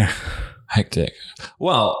 Yeah. Hectic.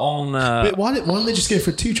 Well, but why don't they just go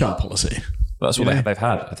for a 2-child policy? That's what they've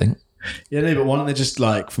had, I think. Yeah, no, but why don't they just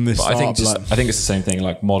like from this start? I think it's the same thing.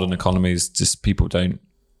 Like modern economies, just people don't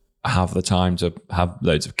have the time to have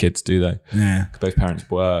loads of kids, do they? Yeah. Both parents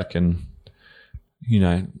work, and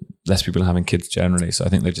less people are having kids generally. So I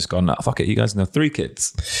think they've just gone, nah, fuck it, you guys can have 3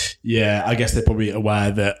 kids. Yeah, I guess they're probably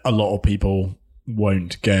aware that a lot of people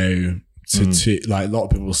won't go to like a lot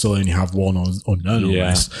of people will still only have 1 or none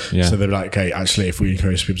almost. Yeah. So they're like, okay, actually, if we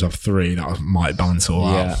encourage people to have 3, that might balance it all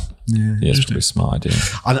out. Yeah, it's probably a smart idea.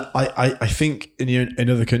 And I think in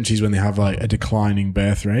other countries when they have like a declining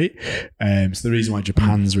birth rate, so the reason why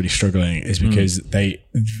Japan's really struggling is because they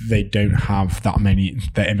don't have that many.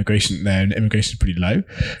 Their immigration is pretty low.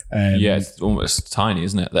 It's almost tiny,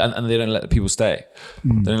 isn't it? And they don't let people stay.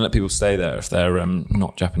 They don't let people stay there if they're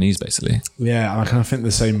not Japanese, basically. Yeah, and I kind of think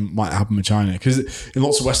the same might happen with China, because in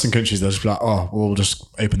lots of Western countries they'll just be like, oh, well, we'll just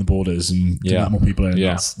open the borders and let more people in.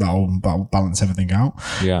 Yeah. That'll balance everything out.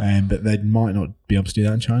 Yeah. But they might not be able to do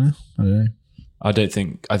that in China. I don't know. I don't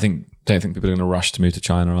think people are going to rush to move to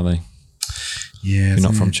China, are they? Yeah, if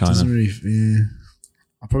you're not from China.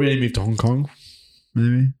 I'll probably only move to Hong Kong,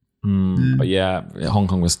 maybe. But yeah, Hong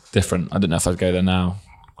Kong was different. I don't know if I'd go there now.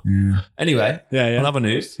 Yeah. Anyway, on other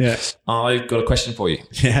news, I've got a question for you.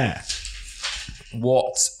 Yeah.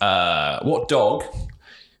 What dog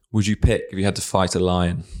would you pick if you had to fight a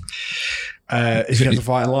lion? If you had to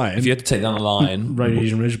fight a lion? If you had to take down a lion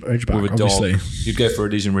Rhodesian Ridgeback, with a obviously. dog, you'd go for a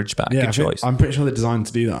Rhodesian Ridgeback. Yeah, Good choice. I'm pretty sure they're designed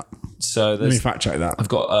to do that. So let me fact check that. I've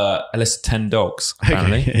got a list of 10 dogs,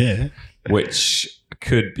 apparently, yeah. which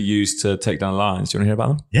could be used to take down lions. Do you want to hear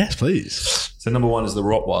about them? Yes, please. So number 1 is the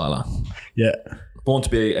Rottweiler. Yeah. Born to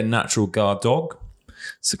be a natural guard dog.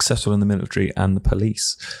 successful in the military and the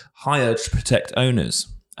police. High urge to protect owners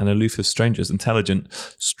and aloof of strangers. Intelligent,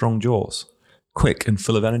 strong jaws. Quick and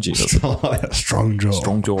full of energy. Strong jaw.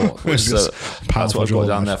 Strong jaw. Which is, that's what I've got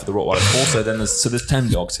down there for the Rottweilers. Also, then there's 10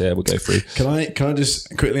 dogs here. We'll go through. Can I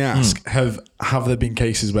just quickly ask? Have there been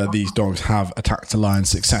cases where these dogs have attacked a lion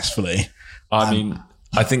successfully? I mean,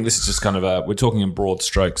 I think this is just kind of we're talking in broad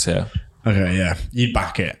strokes here. Okay, yeah, you'd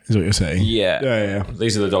back it, is what you're saying. Yeah.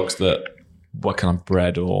 These are the dogs that were kind of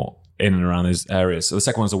bred or in and around these areas. So the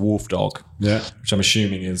second one is a wolf dog, which I'm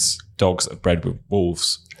assuming is dogs that are bred with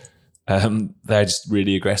wolves. They're just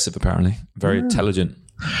really aggressive, apparently. Very intelligent.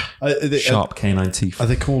 Sharp canine teeth. Are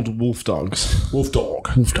they called wolf dogs? Wolf dog.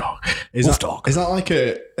 Is that like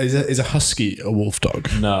is a husky a wolf dog?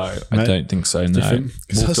 No, I don't think so. No,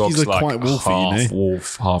 because huskies are quite wolfy. Half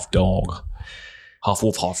wolf, half dog. Half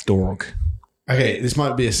wolf, half dog. Okay, this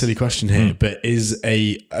might be a silly question here, but is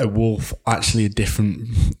a wolf actually a different?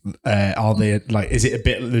 Are they like? Is it a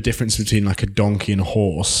bit the difference between like a donkey and a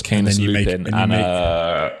horse? Canis lupin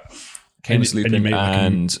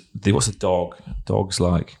and what's a dog? Dog's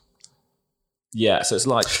like. Yeah, so it's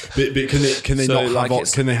like. But can they so not like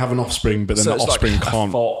have? Can they have an offspring? But then so the offspring like can't.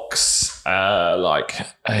 A fox, like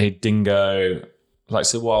a dingo, like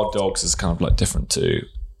so. Wild dogs is kind of like different to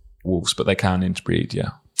wolves, but they can interbreed.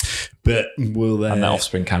 Yeah, but will they? And their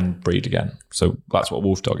offspring can breed again. So that's what a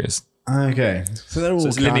wolf dog is. Okay, so they're all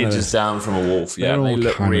it's lineages down from a wolf. Yeah, and they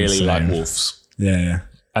look really like wolves. Yeah,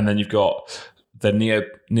 and then you've got the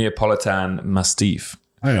Neapolitan Mastiff.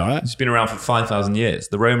 Oh, right. It's been around for 5,000 years.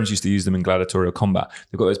 The Romans used to use them in gladiatorial combat.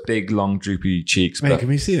 They've got those big, long, droopy cheeks. Mate, can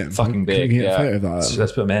we see them? Fucking big. Can we get a photo of that? So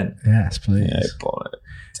let's put them in. Yes, please.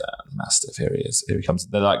 Mastiff. Here he is. Here he comes.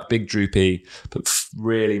 They're like big, droopy, but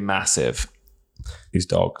really massive. These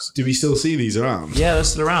dogs. Do we still see these around? Yeah, they're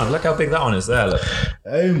still around. Look how big that one is there. Look.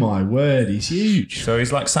 Oh my word, he's huge. So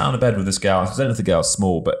he's like sat on a bed with this gal. I don't know if the gal's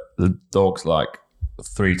small, but the dog's like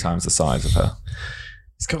 3 times the size of her.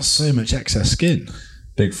 It's got so much excess skin.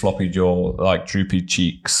 Big floppy jaw, like droopy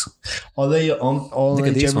cheeks. Are they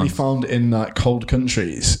generally found in like cold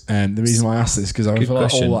countries? And the reason why I asked this because I feel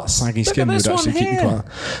like all that saggy skin would actually keep you quiet.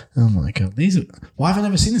 Oh my god, why have I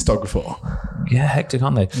never seen this dog before? Yeah, hectic,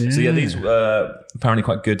 aren't they? Yeah. So yeah, these were apparently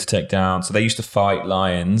quite good to take down. So they used to fight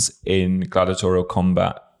lions in gladiatorial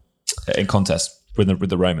combat, in contest with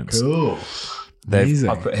the Romans. Cool.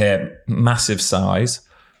 I put here massive size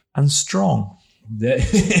and strong. Yeah,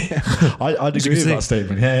 I'd agree with that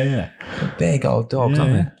statement. Yeah. Big old dogs,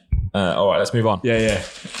 aren't they? All right, let's move on. Yeah.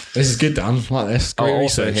 This is good, Dan. I like this. Great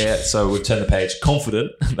also here, so we'll turn the page.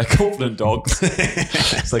 Confident. They're confident dogs.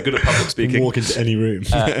 So they're good at public speaking. Walk into any room.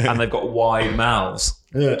 And they've got wide mouths.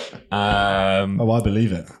 Yeah. I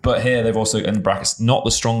believe it. But here they've also, in brackets, not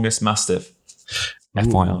the strongest mastiff.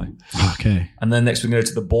 FYI. Okay. And then next we go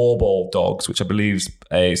to the Boer Bowl dogs, which I believe is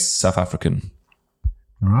a South African.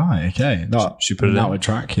 Right, okay. Should we put it in? That would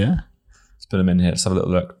track, yeah. Let's put them in here. Let's have a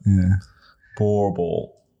little look. Yeah. Boer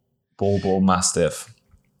Bowl Mastiff.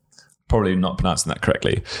 Probably not pronouncing that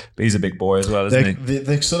correctly, but he's a big boy as well, isn't he?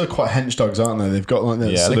 They're sort of quite hench dogs, aren't they? They've got like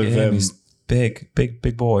that sort of... He's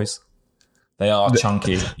big boys. They are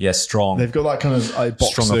chunky, strong. They've got that kind of like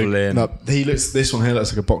boxer. Strong upper limb. This one here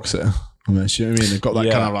looks like a boxer. Almost, you know what I mean? They've got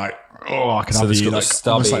that kind of like, I can have you, like,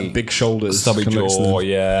 almost like big shoulders. Stubby jaw,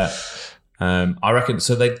 yeah. I reckon,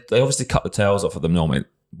 so they obviously cut the tails off of them normally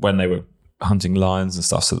when they were hunting lions and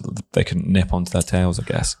stuff so that they couldn't nip onto their tails, I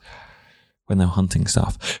guess, when they were hunting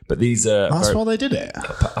stuff. But these are... That's why they did it?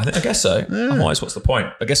 I guess so. Yeah. Otherwise, what's the point?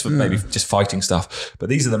 I guess for maybe just fighting stuff. But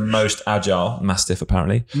these are the most agile mastiff,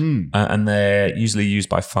 apparently. And they're usually used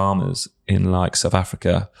by farmers in like South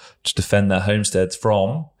Africa to defend their homesteads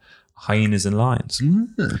from hyenas and lions.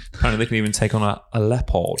 Apparently, they can even take on a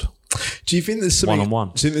leopard. Do you think there's something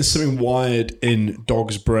one-on-one? Do you think there's something wired in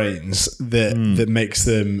dogs' brains that makes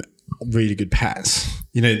them really good pets?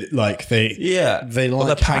 You know, like they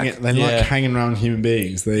like hanging around human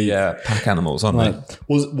beings. Pack animals, aren't they?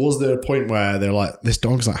 Was there a point where they're like, this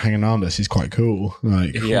dog's like hanging around us? He's quite cool.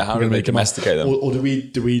 Like, how do they domesticate them? Or do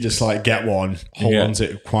we just like get one, hold on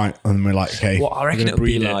to it quite, and we're like, okay, I reckon we're gonna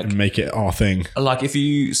breed it and make it our thing. Like if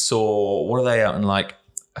you saw, what are they out in like?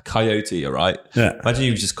 A coyote, all right? Yeah. Imagine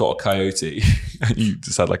you just got a coyote and you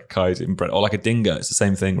just had like a coyote inbred, or like a dingo. It's the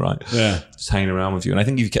same thing, right? Yeah. Just hanging around with you. And I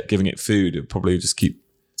think if you kept giving it food, it would probably just keep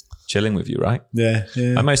chilling with you, right? Yeah.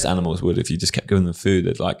 Like most animals would, if you just kept giving them food.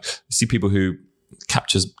 They'd like, you see people who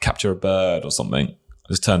capture a bird or something,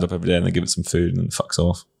 just turns up every day and they give it some food and then fucks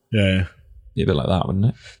off. Yeah. Yeah, a bit like that, wouldn't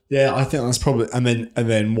it? Yeah, I think that's probably, and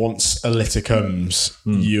then once a litter comes,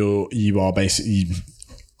 you are basically...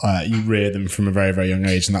 you rear them from a very, very young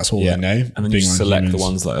age, and that's all they know. And then you select the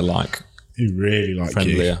ones that are like who really like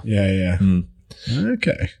friendlier. you. Yeah.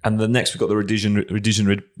 Okay. And the next we've got the Rhodesian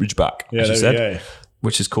Ridgeback, Yeah, as you there we said, go.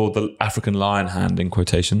 which is called the African Lion Hand in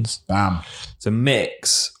quotations. Bam. It's a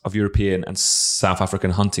mix of European and South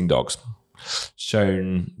African hunting dogs.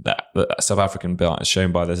 Shown that the South African belt is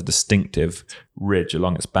shown by there's a distinctive ridge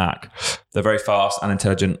along its back. They're very fast and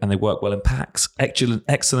intelligent, and they work well in packs.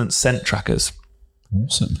 Excellent scent trackers.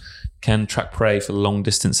 Awesome. Can track prey for long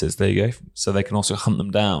distances. There you go. So they can also hunt them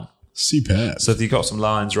down. Superb. So if you've got some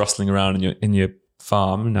lions rustling around in your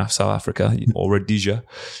farm in South Africa or Rhodesia,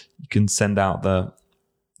 you can send out the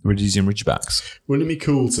Rhodesian Ridgebacks. Wouldn't it be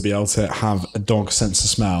cool to be able to have a dog sense of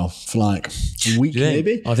smell for like a week,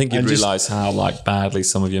 maybe? I think you'd And just- realise how like badly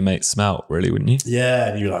some of your mates smell, really, wouldn't you? Yeah,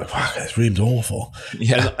 and you're like, wow, this room's awful.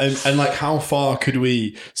 Yeah. And like, how far could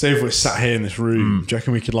we, say if we're sat here in this room, do you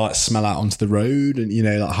reckon we could like smell out onto the road? And, you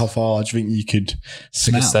know, like how far do you think you could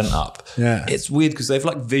smell? Pick a scent up. Yeah. It's weird because they've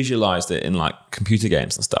like visualised it in like computer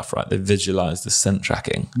games and stuff, right? They've visualised the scent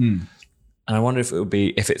tracking. And I wonder if it would be,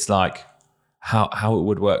 if it's like, how it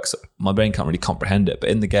would work. So my brain can't really comprehend it, but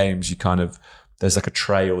in the games you kind of, there's like a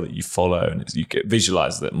trail that you follow and you get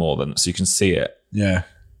visualize it more than, so you can see it Yeah.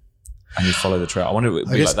 and you follow the trail. I wonder if it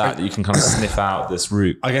would be guess like that you can kind of sniff out this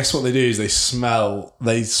route. I guess what they do is they smell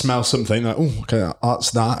something like, oh, okay,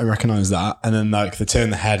 that's that. I recognize that. And then like they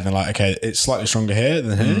turn the head and they're like, okay, it's slightly stronger here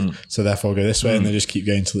than here. So therefore I'll go this way. And they just keep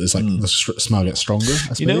going till it's like the smell gets stronger.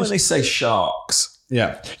 I You know when suppose. they say sharks,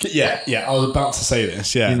 Yeah. I was about to say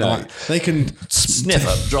this. Yeah. You know. Like, they can sniff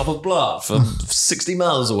a drop of blood from 60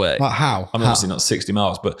 miles away. Like how? I mean, obviously not 60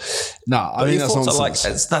 miles, but No, I but mean, your that's thoughts are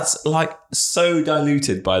nonsense. that's like so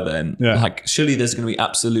diluted by then. Yeah. Like surely there's going to be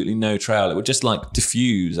absolutely no trail. It would just like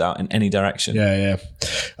diffuse out in any direction. Yeah.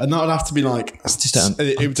 And that would have to be like, just don't-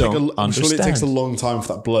 it I would take don't surely it takes a understand. long time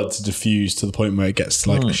for that blood to diffuse to the point where it gets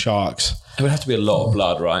to like the sharks. It would have to be a lot of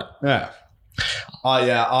blood, right? Yeah.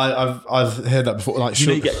 I've heard that before. Like, You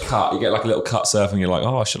know, sure, you get cut, you get like a little cut surf, and you're like,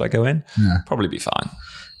 oh, should I go in? Yeah. Probably be fine.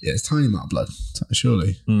 yeah, it's tiny amount of blood,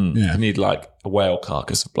 surely. You need like a whale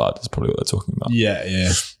carcass of blood. That's probably what they're talking about.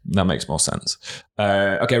 Yeah. That makes more sense.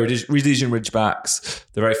 Okay, Rhodesian Ridgebacks.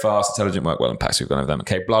 They're very fast, intelligent, work well in packs. We've gone over them.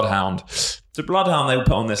 Okay, Bloodhound. So Bloodhound they were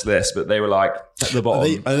put on this list, but they were like at the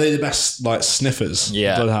bottom. Are they the best like sniffers?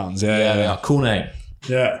 Yeah. Bloodhounds. Yeah, they are. Cool name.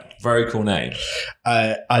 Yeah. Very cool name.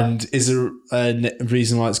 And is there a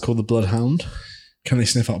reason why it's called the Bloodhound? Can they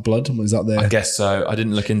sniff out blood? Is that I their? guess so. I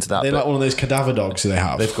didn't look into that. They're But like one of those cadaver dogs they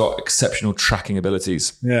have. they've got exceptional tracking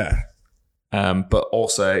abilities. Yeah. But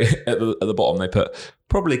also at the bottom they put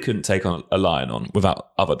probably couldn't take on a lion on without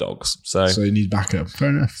other dogs. So So you need backup. Fair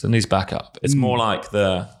enough. it needs backup. It's more like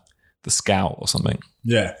the scout or something.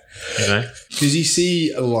 Yeah. You know? Because you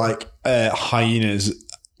see like hyenas,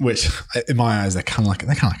 which in my eyes they're kind of like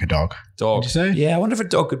a dog. Dog. Would you say? Yeah, I wonder if a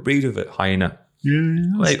dog could breed with a hyena. Yeah.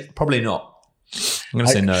 Wait, probably not. I'm going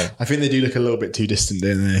to say no. I think they do look a little bit too distant,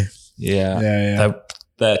 don't they? Yeah. Yeah.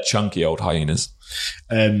 They're chunky old hyenas.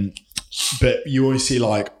 But you always see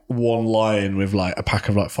like one lion with like a pack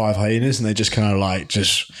of like 5 hyenas, and they just kind of like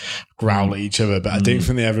just growl at each other. But I don't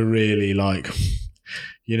think they ever really like,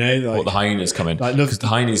 you know, like What the hyenas come in. Like, look- Because the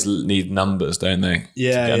hyenas need numbers, don't they?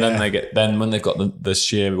 Yeah, And yeah. then when they've got the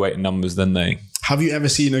sheer weight in numbers, then they... Have you ever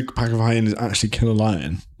seen a pack of hyenas actually kill a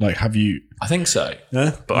lion? Like, have you? I think so.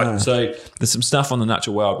 Yeah. But so there's some stuff on the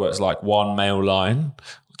natural world where it's like one male lion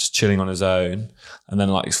just chilling on his own, and then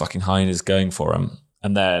like these fucking hyenas going for him,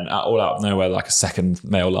 and then all out of nowhere, like a second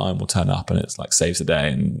male lion will turn up and it's like saves the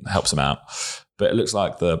day and helps him out. But it looks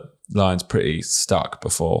like the lion's pretty stuck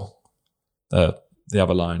before the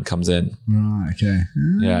other lion comes in. Right. Okay.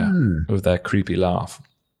 Yeah, with their creepy laugh.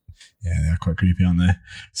 Yeah, they're quite creepy, aren't they?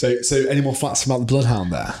 So any more facts about the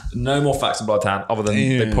bloodhound there? No more facts on Bloodhound other than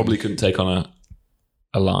they Damn. probably couldn't take on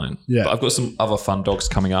a lion. Yeah. But I've got some other fun dogs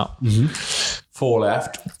coming up. 4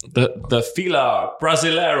 left. The Fila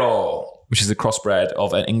Brasileiro, which is a crossbred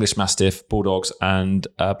of an English Mastiff, Bulldogs, and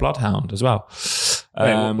a Bloodhound as well.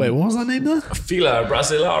 Wait, what was that name there? Fila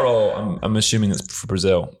Brasileiro. I'm assuming it's for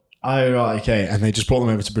Brazil. Oh, right, okay. And they just brought them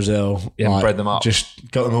over to Brazil. Yeah, and bred them up.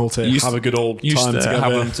 Just got them all to Used- have a good old Used time to together.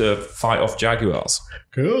 have them to fight off jaguars.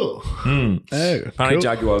 Cool. Oh, Apparently cool.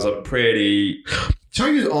 jaguars are pretty...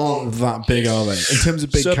 Tigers aren't that big, are they? In terms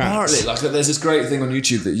of big So cats. apparently, like, there's this great thing on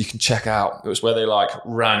YouTube that you can check out. It was where they like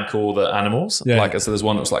rank all the animals. Yeah. Like, so there's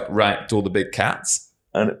one that was like ranked all the big cats,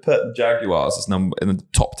 and it put the jaguars as number in the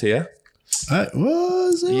top tier.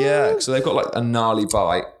 Was it? Yeah, so they've got like a gnarly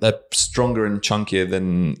bite. They're stronger and chunkier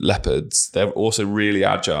than leopards. They're also really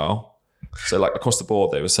agile. So like across the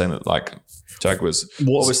board, they were saying that like jaguars,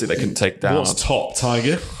 obviously they couldn't take down. What's top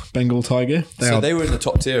tiger? Bengal tiger? They were in the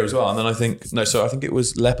top tier as well. And then I think it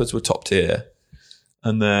was leopards were top tier.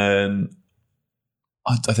 And then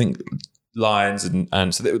I think lions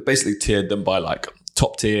and so they basically tiered them by like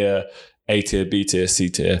top tier, A tier, B tier, C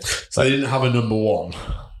tier. So they didn't have a number one.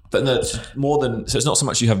 But no, it's more than, so it's not so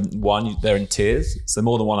much you have one, they're in tiers. So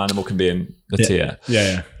more than one animal can be in the tier.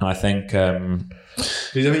 Yeah. And I think,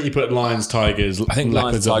 Because I think you put lions, tigers, lions and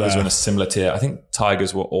tigers there. were in a similar tier. I think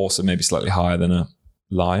tigers were also maybe slightly higher than a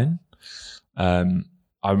lion. I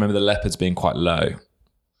remember the leopards being quite low.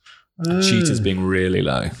 Cheetahs being really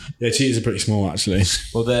low. Yeah, cheetahs are pretty small actually.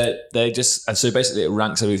 Well, they just, and so basically it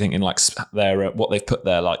ranks everything in like their what they've put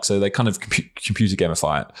there. Like, so they kind of computer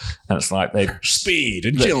gamify it, and it's like they speed,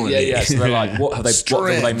 agility. Yeah. So they're like, what have they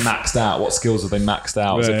maxed out? What skills have they maxed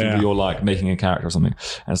out? So if you're like making a character or something,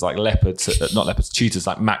 and it's like cheetahs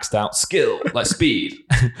like maxed out skill, like speed,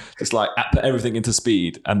 just like put everything into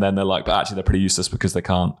speed, and then they're like, but actually they're pretty useless because they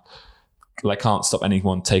can't stop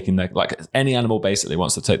anyone taking their, like any animal basically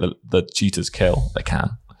wants to take the cheetah's kill, they can.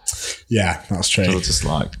 Yeah, that's true. So it's just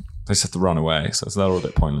like, they just have to run away. So they're all a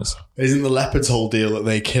bit pointless. Isn't the leopard's whole deal that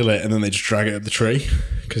they kill it and then they just drag it up the tree?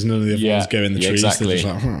 Because none of the other ones go in the trees. Exactly.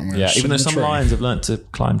 Even though some lions have learnt to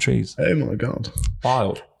climb trees. Oh my God.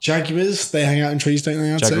 Wild. Jaguars, they hang out in trees, don't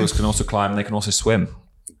they? Jaguars can also climb, they can also swim.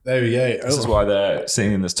 There we go. This is why they're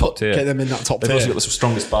sitting in this top tier. Get them in that top tier. They've also got the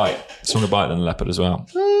strongest bite. Stronger bite than the leopard as well.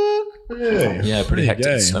 Yeah, pretty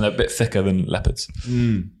hectic. And they're a bit thicker than leopards.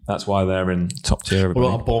 That's why they're in top tier. What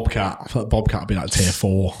about a bobcat? I thought bobcat would be like tier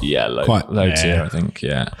 4. Yeah, low tier, I think.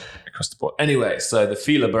 Yeah, across the board. Anyway, so the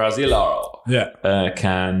Fila Brasileiro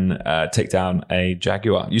can take down a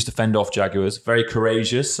jaguar. Used to fend off jaguars. Very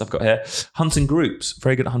courageous. I've got here. Hunting groups.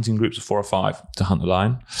 Very good at hunting groups of 4 or 5 to hunt the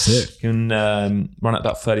lion. Sick. Can run at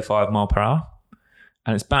about 35 mile per hour.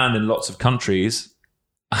 And it's banned in lots of countries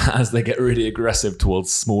as they get really aggressive towards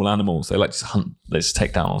small animals. They like to hunt, they just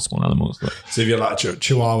take down all small animals. So if you're like a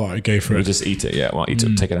chihuahua, go for it. Just eat it, eat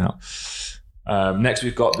it, take it out. Next,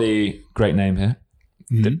 we've got the great name here.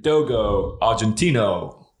 The Dogo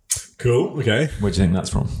Argentino. Cool, okay. Where do you think that's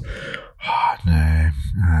from? No,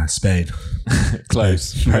 Spain.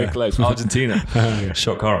 Close, very close. Argentina.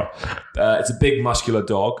 Shock horror. It's a big muscular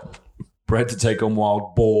dog, bred to take on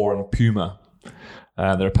wild boar and puma.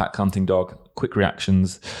 They're a pack hunting dog. Quick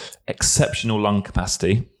reactions, exceptional lung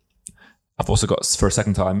capacity. I've also got, for a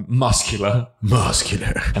second time, muscular.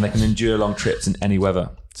 And they can endure long trips in any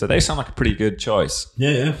weather. So they sound like a pretty good choice.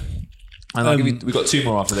 Yeah. And I'll give you, we've got 2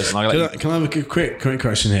 more after this. And can I have a quick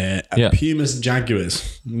question here? Pumas and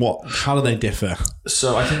jaguars, how do they differ?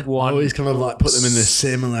 So I think one... I always kind of like put them in the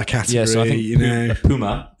similar category. Yeah, so I think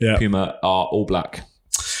Puma are all black.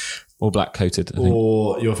 All black coated, I think.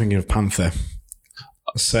 Or you're thinking of panther.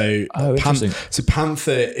 So,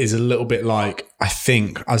 panther is a little bit like, I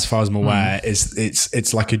think, as far as I'm aware,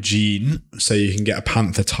 it's like a gene. So you can get a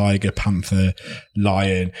panther tiger, panther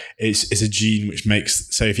lion. It's a gene which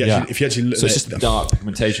makes, so if you actually look, so it's just dark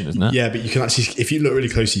pigmentation, isn't it? Yeah, but you can actually, if you look really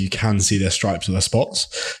closely, you can see their stripes or their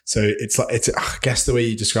spots. So it's like, I guess the way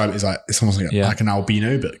you describe it is like, it's almost like an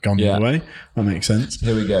albino, but gone the other way. That makes sense.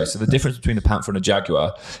 Here we go. So the difference between a panther and a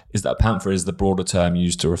jaguar is that a panther is the broader term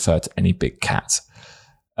used to refer to any big cat.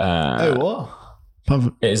 What?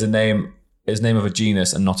 It is a name of a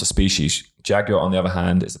genus and not a species. Jaguar, on the other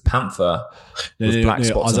hand, is a panther with black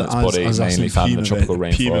spots on its body, mainly found in the tropical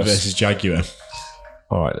rainforest. Puma versus jaguar.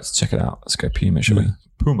 All right, let's check it out. Let's go puma, shall we?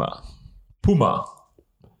 Puma.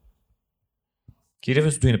 Key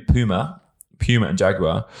difference between a puma and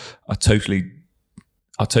jaguar are totally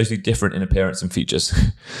different in appearance and features.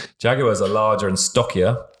 Jaguars are larger and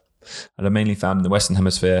stockier and are mainly found in the Western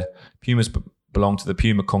Hemisphere. Pumas belong to the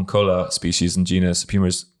Puma concolor species and genus. Puma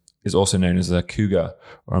is also known as a cougar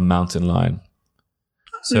or a mountain lion.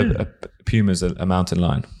 So a puma is a mountain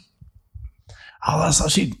lion. Oh, that's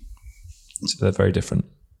actually... So they're very different.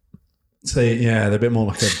 So yeah, they're a bit more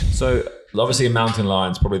like a... So obviously a mountain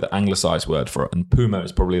lion is probably the anglicized word for it, and puma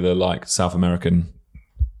is probably the like South American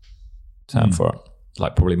term for it.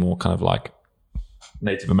 Like probably more kind of like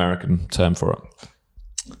Native American term for it.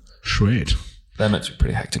 Sweet. They're meant to be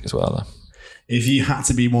pretty hectic as well though. If you had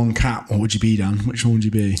to be one cat, what would you be, Dan? Which one would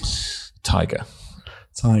you be? Tiger.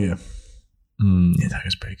 Yeah,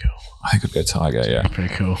 tiger's pretty cool. I could go tiger, yeah.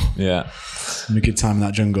 Pretty cool. Yeah. Having a good time in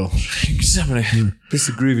that jungle. Exactly. It's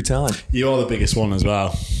a groovy time. You are the biggest one as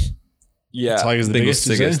well. Yeah. Tiger's the biggest.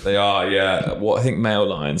 They are, yeah. Well, I think male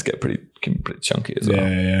lions can be pretty chunky as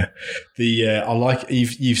well. Yeah. I like,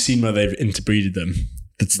 you've seen where they've interbreeded them.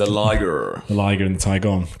 The liger. The liger and the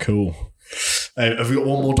tigon. Cool. Have we got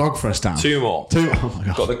one more dog for us, Dan? Two more. Oh my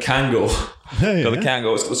god. Got the Kangol. Yeah, Got the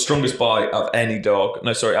Kangol. It's got the strongest bite out of any dog.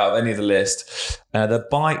 No, sorry, out of any of the list. Their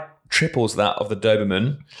bite triples that of the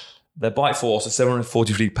Doberman. Their bite force is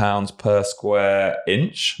 743 pounds per square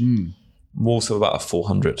inch. More so about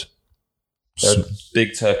 400. They're a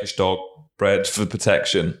big Turkish dog bred for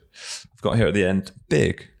protection. I've got here at the end,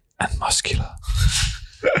 big and muscular.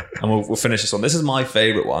 And we'll finish this one. This is my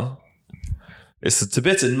favourite one. It's the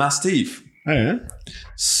Tibetan Mastiff. Oh, yeah.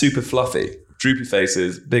 Super fluffy, droopy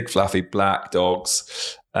faces, big fluffy black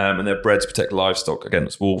dogs, and they're bred to protect livestock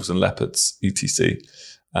against wolves and leopards, etc.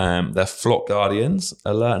 They're flock guardians,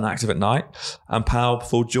 alert and active at night, and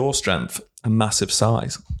powerful jaw strength and massive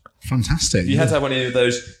size. Fantastic. If you had to have one of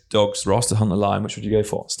those dogs, Ross, to hunt a lion, which would you go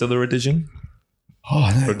for? Still the Rhodesian? Oh,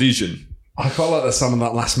 I know. Rhodesian. I quite like the sound of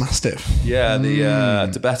that last Mastiff. Yeah, the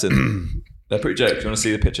Tibetan. They're pretty dope. Do you want to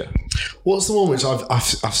see the picture? What's the one which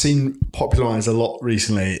I've seen popularised a lot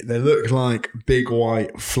recently? They look like big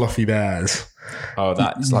white fluffy bears. Oh,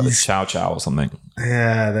 that's like the Chow Chow or something.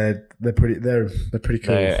 Yeah, they're pretty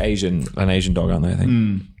cool. They're an Asian dog, aren't they? I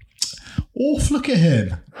think. Oh, look at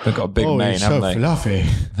him! They've got a big mane, he's haven't so they? fluffy.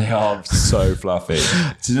 They are so fluffy.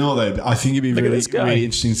 Do you know what though? I think it'd be Look at really, this guy. really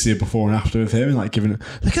interesting to see a before and after of him, and like giving it.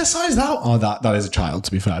 Look at the size of that. Oh, that is a child,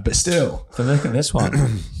 to be fair, but still. So look at this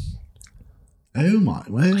one. Oh my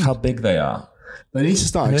word! How big they are. They need to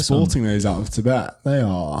start This one. exporting those out of Tibet. They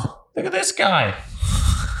are. Look at this guy.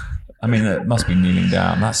 I mean, it must be kneeling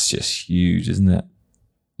down. That's just huge, isn't it?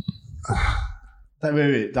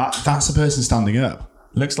 Wait, that's the person standing up.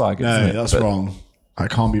 Looks like it. No, doesn't it? that's But, wrong. That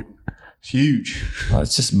can't be. It's huge. well,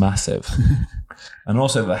 it's just massive. And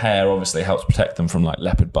also the hair obviously helps protect them from like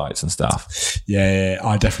leopard bites and stuff. Yeah,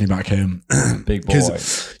 I definitely back him. Big boy.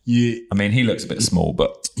 I mean, he looks a bit small,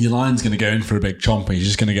 but Your lion's going to go in for a big chomp. He's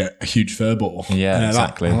just going to get a huge fur ball. Yeah, And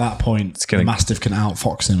exactly. At that point, the Mastiff can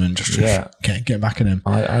outfox him and just get back at him.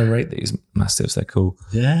 I rate these Mastiffs. They're cool.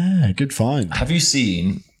 Yeah, good find. Have you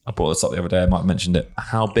seen, I brought this up the other day, I might have mentioned it,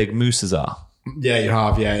 how big mooses are? Yeah, you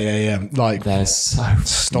have. Yeah. Like, They're so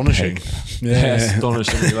astonishing. big. Yeah. They're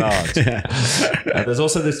astonishingly large. There's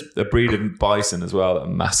also a breed of bison as well that are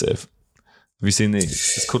massive. Have you seen these?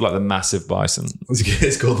 It's called like the massive bison.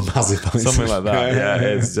 It's called the massive bison. Something like that. Yeah,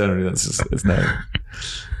 it's generally that's just its name.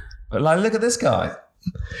 But like, look at this guy.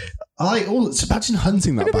 I like imagine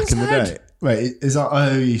hunting that Look at back his in the head. day. Wait, is that?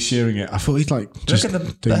 Oh, he's shearing it. I thought he'd like just. Look at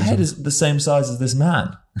the doing head some- is the same size as this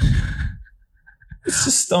man. It's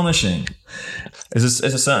astonishing. There's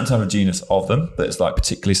a certain type of genus of them that is like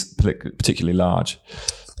particularly large.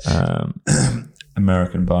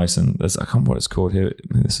 American bison. I can't remember what it's called here.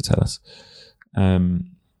 Maybe this will tell us.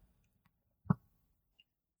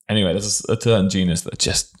 Anyway, there's a certain genus that are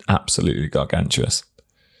just absolutely gargantuous.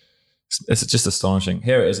 It's just astonishing.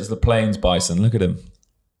 Here it is. It's the plains bison. Look at him.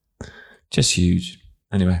 Just huge.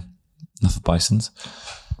 Anyway, enough of bisons.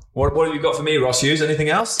 What have you got for me, Ross Hughes? Anything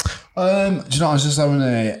else? Do you know? I was just having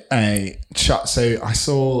a chat. So I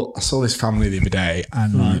saw this family the other day,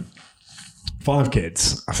 and like 5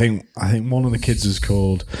 kids. I think one of the kids was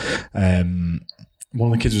called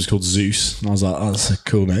Zeus, and I was like, oh, that's a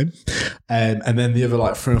cool name. And then the other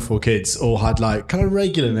like 3 or 4 kids all had like kind of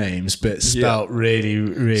regular names, but spelt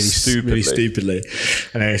really stupidly.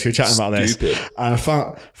 Anyway, so we're chatting about this, and I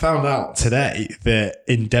found out today that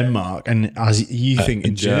in Denmark, and as you think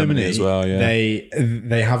in Germany as well, yeah.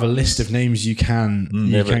 they have a list of names you can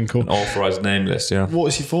call. An authorized name list. Yeah.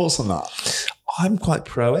 What's your thoughts on that? I'm quite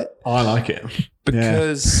pro it. I like it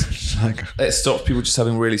Because Like, it stops people just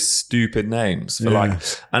having really stupid names for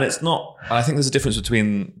and it's not, I think there's a difference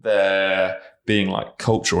between there being like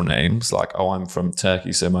cultural names, like, oh, I'm from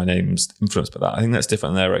Turkey, so my name's influenced by that. I think that's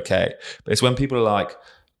different and they're okay. But it's when people are like,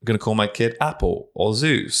 I'm going to call my kid Apple or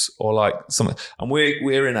Zeus or like something. And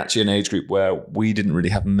we're in actually an age group where we didn't really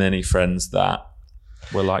have many friends that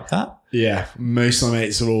were like that. yeah, most of my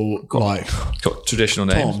mates are all like Got traditional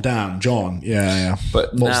names. Tom, Dan, John. Yeah.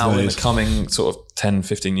 But Lots now of in the those. coming sort of 10,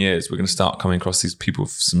 15 years, we're going to start coming across these people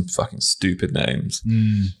with some fucking stupid names.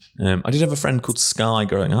 I did have a friend called Sky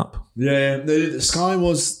growing up. Yeah. The Sky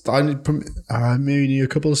was, I maybe knew a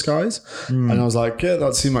couple of Skies, and I was like, yeah,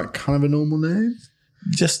 that seemed like kind of a normal name.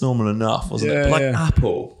 Just normal enough, wasn't Yeah, it? But like yeah.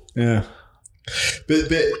 Apple. Yeah.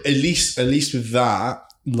 But at least with that,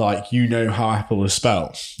 like, you know how Apple is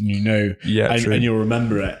spelled, true. And you'll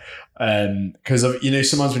remember it. Because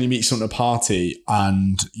sometimes when you meet someone at a party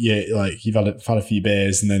and like you've had a few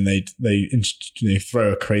beers and then they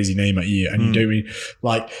throw a crazy name at you and you don't really,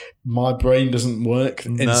 like, my brain doesn't work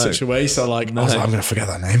in such a way, so like I was like, I'm going to forget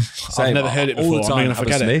that name. I've never heard it before. All the time I'm going to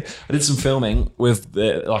forget it. I did some filming with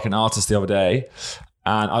like an artist the other day,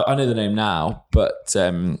 And I know the name now, but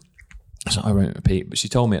so I won't repeat. But she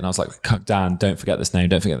told me, and I was like, Dan, don't forget this name.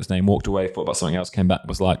 Don't forget this name. Walked away, thought about something else, came back,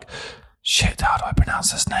 was like, shit, how do I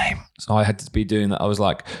pronounce this name? So I had to be doing that. I was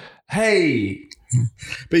like, hey.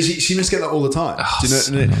 But she must get that all the time. Do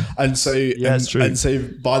you know? And so, it's true. And so,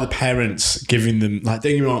 by the parents giving them, like,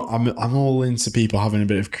 don't get me wrong, I'm all into people having a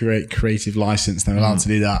bit of creative license. They're allowed to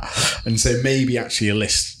do that. And so, maybe actually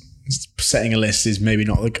setting a list is maybe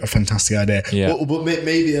not a fantastic idea. Yeah. But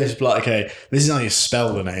maybe they're just like, okay, this is how you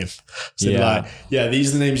spell the name. So,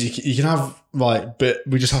 these are the names you can have. Right, but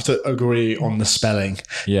we just have to agree on the spelling.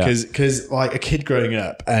 Yeah. Because like a kid growing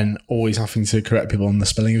up and always having to correct people on the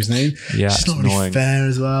spelling of his name, it's not really fair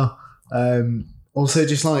as well. Also,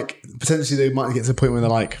 just like potentially they might get to the point where they're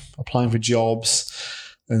like applying for jobs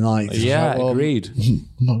and like, agreed. I'm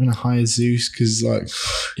not going to hire Zeus because like,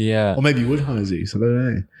 or maybe you would hire Zeus. I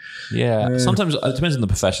don't know. Yeah. Sometimes it depends on the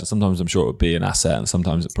profession. Sometimes I'm sure it would be an asset, and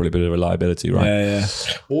sometimes it's probably a bit of reliability, right? Yeah.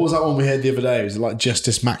 What was that one we heard the other day? Was it like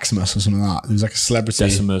Justice Maximus or something like that? It was like a celebrity.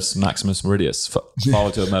 Decimus Maximus Meridius,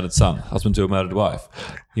 father to a murdered son, husband to a murdered wife.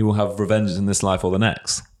 He will have revenge in this life or the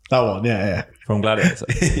next. That one, yeah. From Gladiator.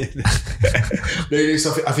 No,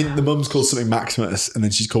 I think the mum's called something Maximus, and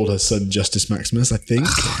then she's called her son Justice Maximus, I think.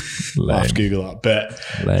 I'll have to Google that. But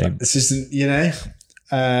it's just,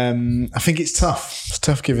 I think it's tough. It's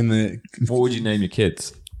tough given the... What would you name your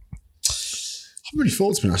kids? I haven't really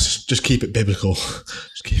thought to be honest. Just keep it biblical.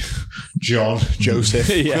 Just keep John, Joseph.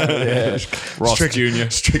 Ross Jr.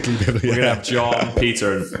 Strictly biblical. We're going to have John,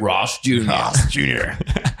 Peter, and Ross Jr. Ross Jr.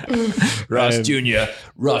 Ross Jr.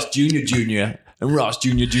 Ross Jr. Jr. And Ross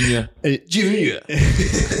Jr. Jr. Jr.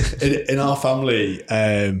 In our family,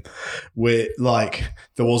 we're like,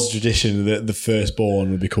 there was a tradition that the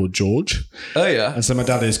firstborn would be called George. Oh, yeah. And so my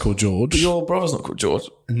dad is called George. But your brother's not called George.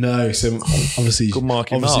 No, so obviously... He's called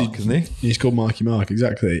Marky Mark, isn't he? He's called Marky Mark,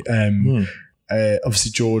 exactly.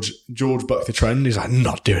 Obviously, George bucked the trend. He's like,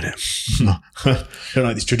 not doing it. No, I don't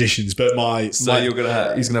like these traditions. But he's gonna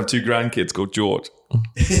have two grandkids called George.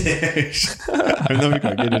 That'd be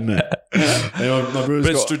quite good, isn't it? My brother's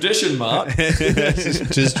it's tradition, Mark.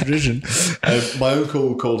 It's tradition. My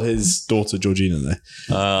uncle called his daughter Georgina though.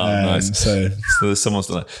 Nice. So there's someone's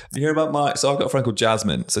done it. You hear about Mike? So I've got a friend called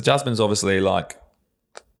Jasmine. So Jasmine's obviously like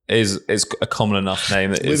is a common enough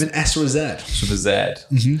name that with an S or a Z. With a Z.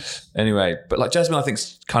 Mm-hmm. Anyway, but like Jasmine, I think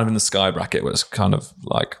is kind of in the sky bracket where it's kind of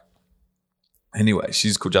like. Anyway,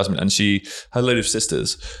 she's called Jasmine, and her load of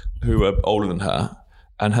sisters who are older than her,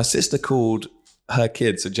 and her sister called her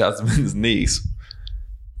kid, so Jasmine's niece,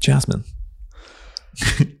 Jasmine.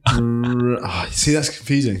 See, that's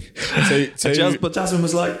confusing. But Jasmine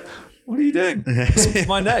was like, "What are you doing? It's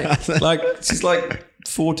my name." Like she's like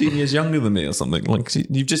 14 years younger than me or something. Like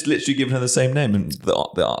you've just literally given her the same name, and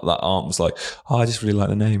that aunt was like, "Oh, I just really like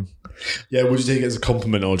the name." Yeah, would you take it as a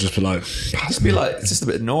compliment or just be like... it's just a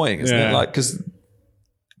bit annoying, isn't it? Like, because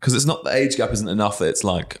it's not, the age gap isn't enough that it's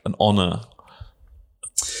like an honour.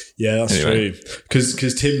 Yeah, that's true.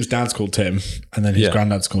 Because Tim's dad's called Tim and then his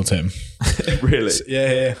granddad's called Tim. Really? So,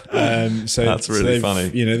 yeah. So that's really funny.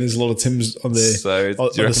 You know, there's a lot of Tims on the... So do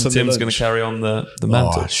you reckon Tim's going to carry on the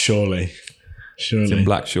mantle? Oh, surely. Tim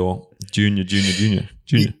Blackshaw, Junior. Do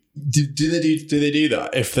they do that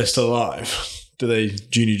if they're still alive? Do they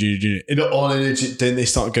junior? Don't they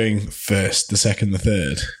start going first, the second, the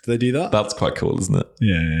third? Do they do that? That's quite cool, isn't it?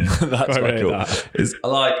 Yeah. That's quite cool. It's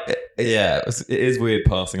like, it is weird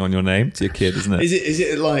passing on your name to your kid, isn't it? Is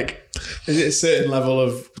it a certain level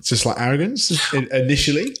of just like arrogance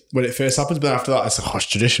initially when it first happens, but after that it's a harsh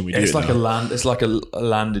tradition. It's like a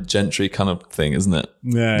landed gentry kind of thing, isn't it?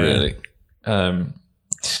 Yeah. Really.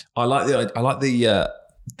 I like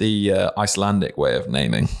the Icelandic way of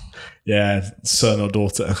naming. Yeah, son or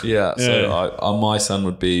daughter. Yeah, so my son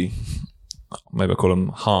would be, maybe I call him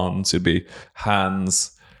Hans, he'd be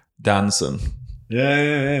Hans Danson.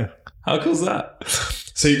 Yeah. How cool is that?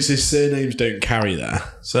 So surnames don't carry there.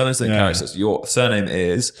 Surnames don't carry. So your surname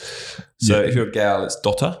is, if you're a gal, it's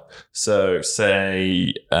Dotter. So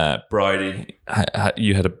say Bridie,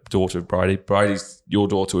 you had a daughter of Bridie. Your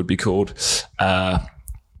daughter would be called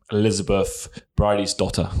Elizabeth, Bridie's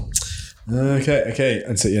daughter. Okay.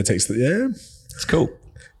 And so it takes it's cool.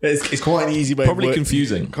 It's quite an easy way. Probably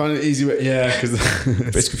confusing. Kind of easy way, because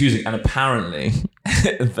it's confusing. And apparently,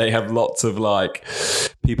 they have lots of like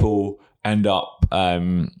people end up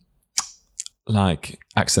like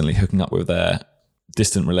accidentally hooking up with their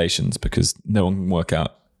distant relations because no one can work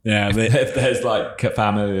out. Yeah, if there's like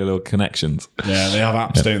family little connections. Yeah, they have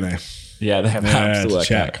apps, don't they? Yeah, they have apps to work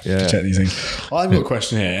check. out. Yeah. To check these things. I've got a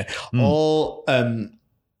question here. All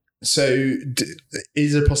So,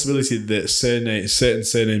 is there a possibility that certain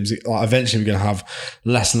surnames, like, eventually we're going to have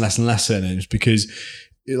less and less and less surnames? Because,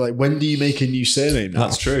 like, when do you make a new surname now?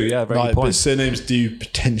 That's true. Yeah, very Like, good point. but surnames do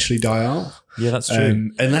potentially die out. Yeah, that's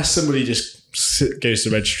true. Unless somebody just goes to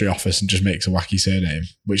the registry office and just makes a wacky surname,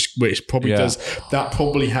 which probably does. That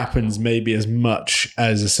probably happens maybe as much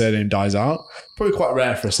as a surname dies out. Probably quite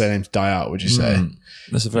rare for a surname to die out, would you say?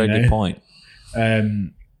 That's a very good point.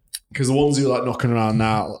 Because the ones who are like knocking around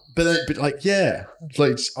now, but like, yeah,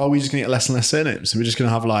 like, are we just going to get less and less surnames? So we're just going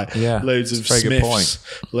to have like loads of very good Smiths,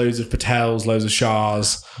 loads of Patels, loads of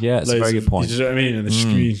Shahs. Yeah, it's a very good point. You know what I mean? And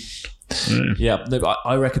the Yeah, no,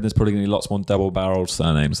 I reckon there's probably going to be lots more double-barreled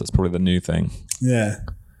surnames. That's probably the new thing. Yeah.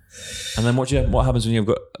 And then what happens when you've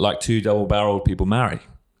got like two double-barreled people marry?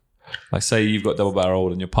 Like, say you've got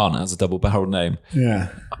double-barreled and your partner has a double-barreled name.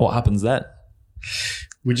 Yeah. What happens then?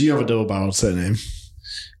 Would you have a double-barreled surname?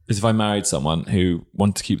 Is if I married someone who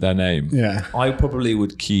wanted to keep their name, I probably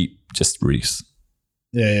would keep just Reese.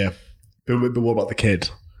 Yeah. But what about the kid?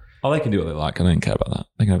 Oh, they can do what they like. I don't care about that.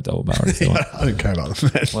 They can have double barrel if they want. I don't care about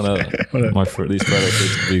them. Whatever. These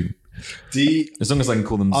kids can be. As long as I can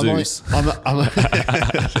call them Zeus.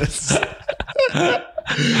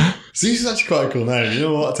 Zeus is actually quite a cool name. You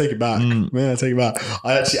know what? I take it back. Yeah, I take it back.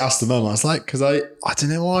 I actually asked the mum. I was like, because I don't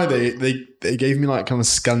know why they gave me like kind of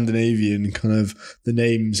Scandinavian kind of the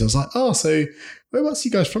names. I was like, oh, so whereabouts are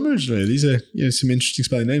you guys from originally? These are some interesting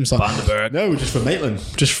spelling names. Like, Vandenberg. No, we're just from Maitland,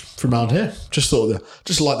 just from around here. Just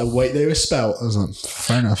like the way they were spelled. I was like,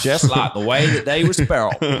 fair enough. Just like the way that they were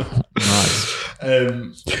spelled. Nice.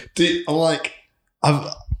 I'm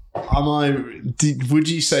like, would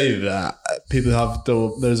you say that people have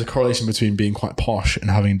there's a correlation between being quite posh and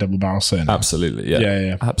having a double barrel surname? Absolutely, yeah.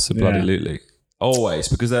 Yeah. Absolutely. Always,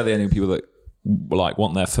 because they're the only people that like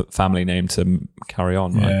want their family name to carry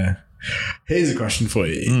on, right? Yeah. Here's a question for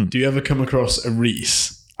you. Do you ever come across a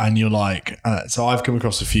Reese and you're like, so I've come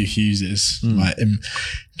across a few Hugheses, like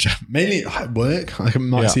mainly at work. I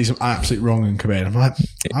might see some absolute wrong and come in. I'm like,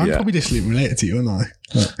 I'm probably distantly related to you, aren't I?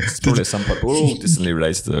 It's probably at some point, but we're all distantly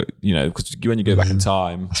related to, because when you go back in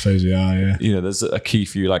time, I suppose we are, yeah. There's a key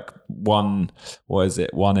few, like one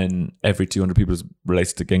in every 200 people is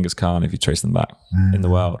related to Genghis Khan if you trace them back in the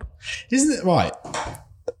world. Isn't it right?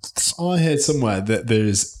 I heard somewhere that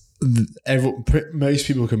most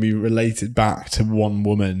people can be related back to one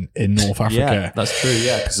woman in North Africa. Yeah, that's true.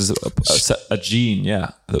 Yeah, because there's a gene.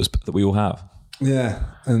 Yeah, that we all have. Yeah,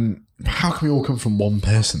 and how can we all come from one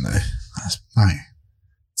person though? That's right.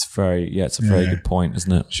 It's a very good point,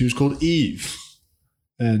 isn't it? She was called Eve,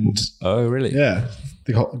 and oh really? Yeah,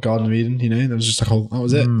 the Garden of Eden. That was just that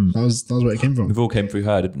was it. That was where it came from. We've all came through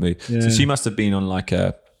her, didn't we? Yeah. So she must have been on like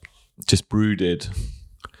just brooded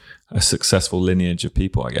a successful lineage of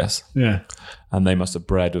people, I guess. Yeah. And they must have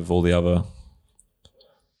bred with all the other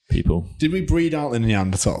people. Did we breed out the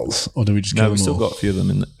Neanderthals, or did we just kill them we still all? got a few of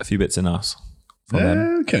them, a few bits in us.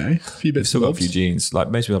 Okay. A few bits. We've still got a few genes.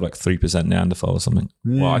 Like most people have like 3% Neanderthal or something.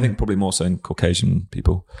 Yeah. Well, I think probably more so in Caucasian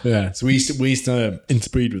people. Yeah. So we used to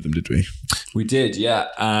interbreed with them, did we? We did, yeah.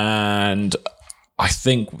 And I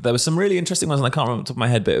think there were some really interesting ones, and I can't remember off the top of my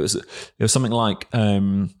head, but it was something like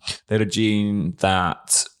they had a gene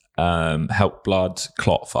that helped blood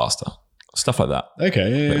clot faster, stuff like that.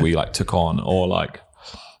 Okay, that we like took on, or like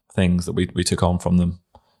things that we took on from them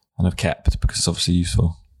and have kept because it's obviously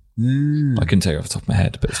useful. I couldn't tell you off the top of my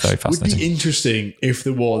head, but it's very fascinating. Would be interesting if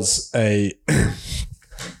there was a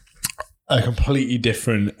completely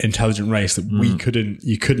different intelligent race that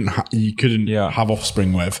you couldn't have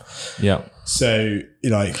offspring with. Yeah. So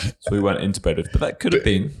we weren't interbred with, but that could have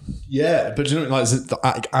been. Yeah, but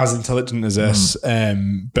like as intelligent as us,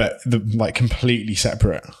 but completely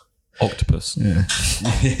separate. Octopus. Yeah.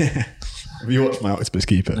 Have you watched My Octopus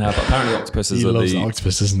Keeper? No, but apparently octopuses he loves the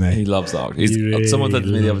octopus, doesn't he? He loves the octopus. Someone said to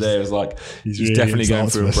me the other day, it was like, he's really definitely going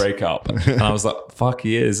through a breakup. And I was like, fuck,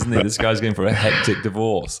 he is, isn't he? This guy's going for a hectic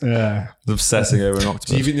divorce. Yeah. He's obsessing over an octopus.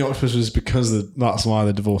 Do you think the octopus was because that's why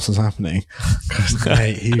the divorce was happening? Because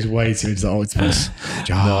mate, he was way too into the octopus.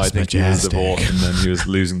 No, I think he was divorced and then he was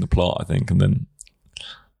losing the plot, I think. And then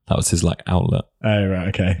that was his outlet. Oh, right,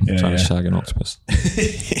 okay. Trying to shag an octopus.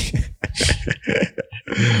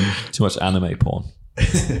 Too much anime porn.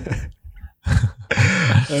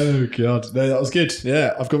 Oh god, no, that was good.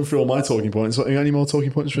 Yeah, I've gone through all my talking points. What, any more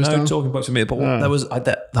talking points for us? No talking points for me. But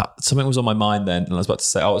something was on my mind then, and I was about to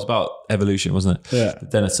say, it was about evolution, wasn't it? Yeah, the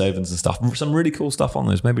Denisovans and stuff. Some really cool stuff on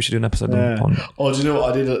those. Maybe we should do an episode on. Oh, do you know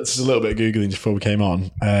what I did? Just a little bit of googling just before we came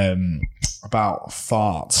on about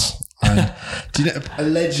farts. And do you know,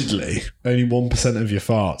 allegedly, only 1% of your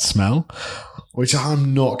farts smell. which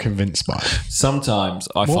I'm not convinced by. Sometimes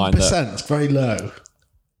I find 1%, that. it's very low.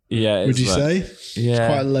 Yeah. Would you say? Yeah.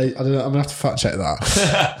 It's quite late. I don't know. I'm going to have to fact check that.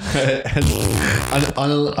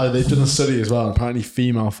 and they've done a study as well. Apparently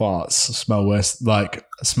female farts smell worse, like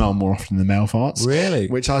smell more often than male farts. Really?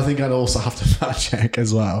 Which I think I'd also have to fact check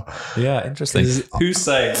as well. Yeah, interesting. Who's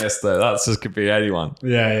saying this though? That just could be anyone.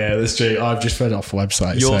 Yeah, that's true. I've just read it off a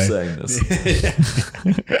website. You're saying this.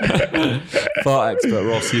 Fart expert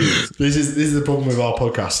Ross Hughes. This is the problem with our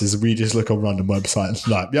podcast is we just look on random websites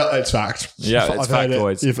like, yeah, it's fact. Yeah, it's I've heard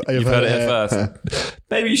factoids. You've heard it here first.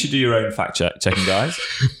 Maybe you should do your own fact checking, guys.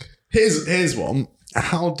 Here's one.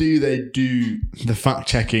 How do they do the fact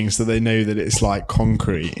checking so they know that it's like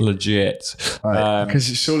concrete? Legit.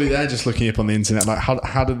 Because surely they're just looking up on the internet. Like,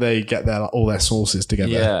 how do they get all their sources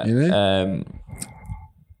together? Yeah. You know?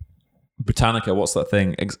 Britannica, what's that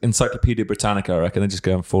thing? Encyclopedia Britannica, I reckon they just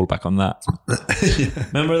go and fall back on that.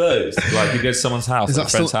 Remember those? Like you go to someone's house, a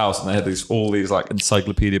friend's house, and they had all these like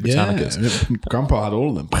Encyclopedia Britannicas. Yeah, Grandpa had all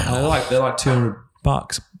of them. They're like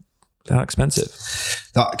 $200. They're expensive.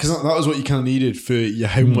 Because that was what you kind of needed for your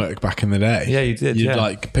homework back in the day. Yeah, you did. You'd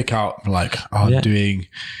like pick out like, I'm doing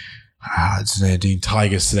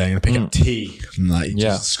tigers today, and I pick up T, and like you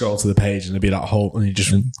just scroll to the page, and there'd be that whole, and you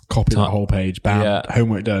just copy that whole page. Bam,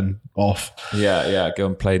 homework done. Off. Yeah. Go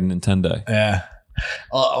and play Nintendo. Yeah.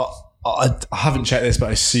 I haven't checked this, but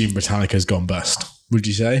I assume Britannica's gone bust. Would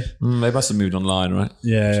you say? They must have moved online, right?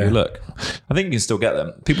 Yeah. So look, I think you can still get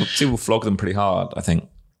them. People flog them pretty hard, I think.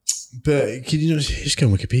 But can you just go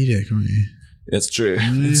on Wikipedia, can't you? It's true.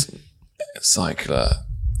 It's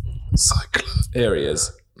Here he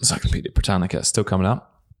is. Encyclopedia Britannica. Still coming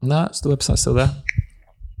up. No, it's the website's still there.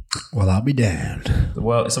 Well, I'll be damned.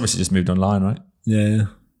 Well, it's obviously just moved online, right? Yeah.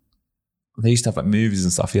 They used to have like movies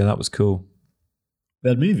and stuff. Yeah, that was cool.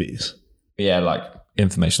 They had movies? Yeah, like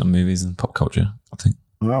information on movies and pop culture, I think.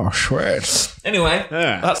 Oh, sweet. Anyway,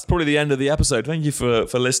 that's probably the end of the episode. Thank you for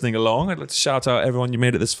listening along. I'd like to shout out everyone you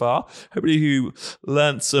made it this far. Hopefully you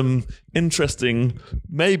learnt some interesting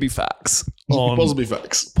maybe facts. Possibly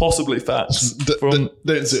facts. Possibly facts. Don't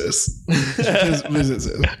sue us.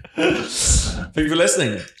 Visit us. Thank you for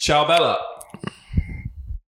listening. Ciao Bella.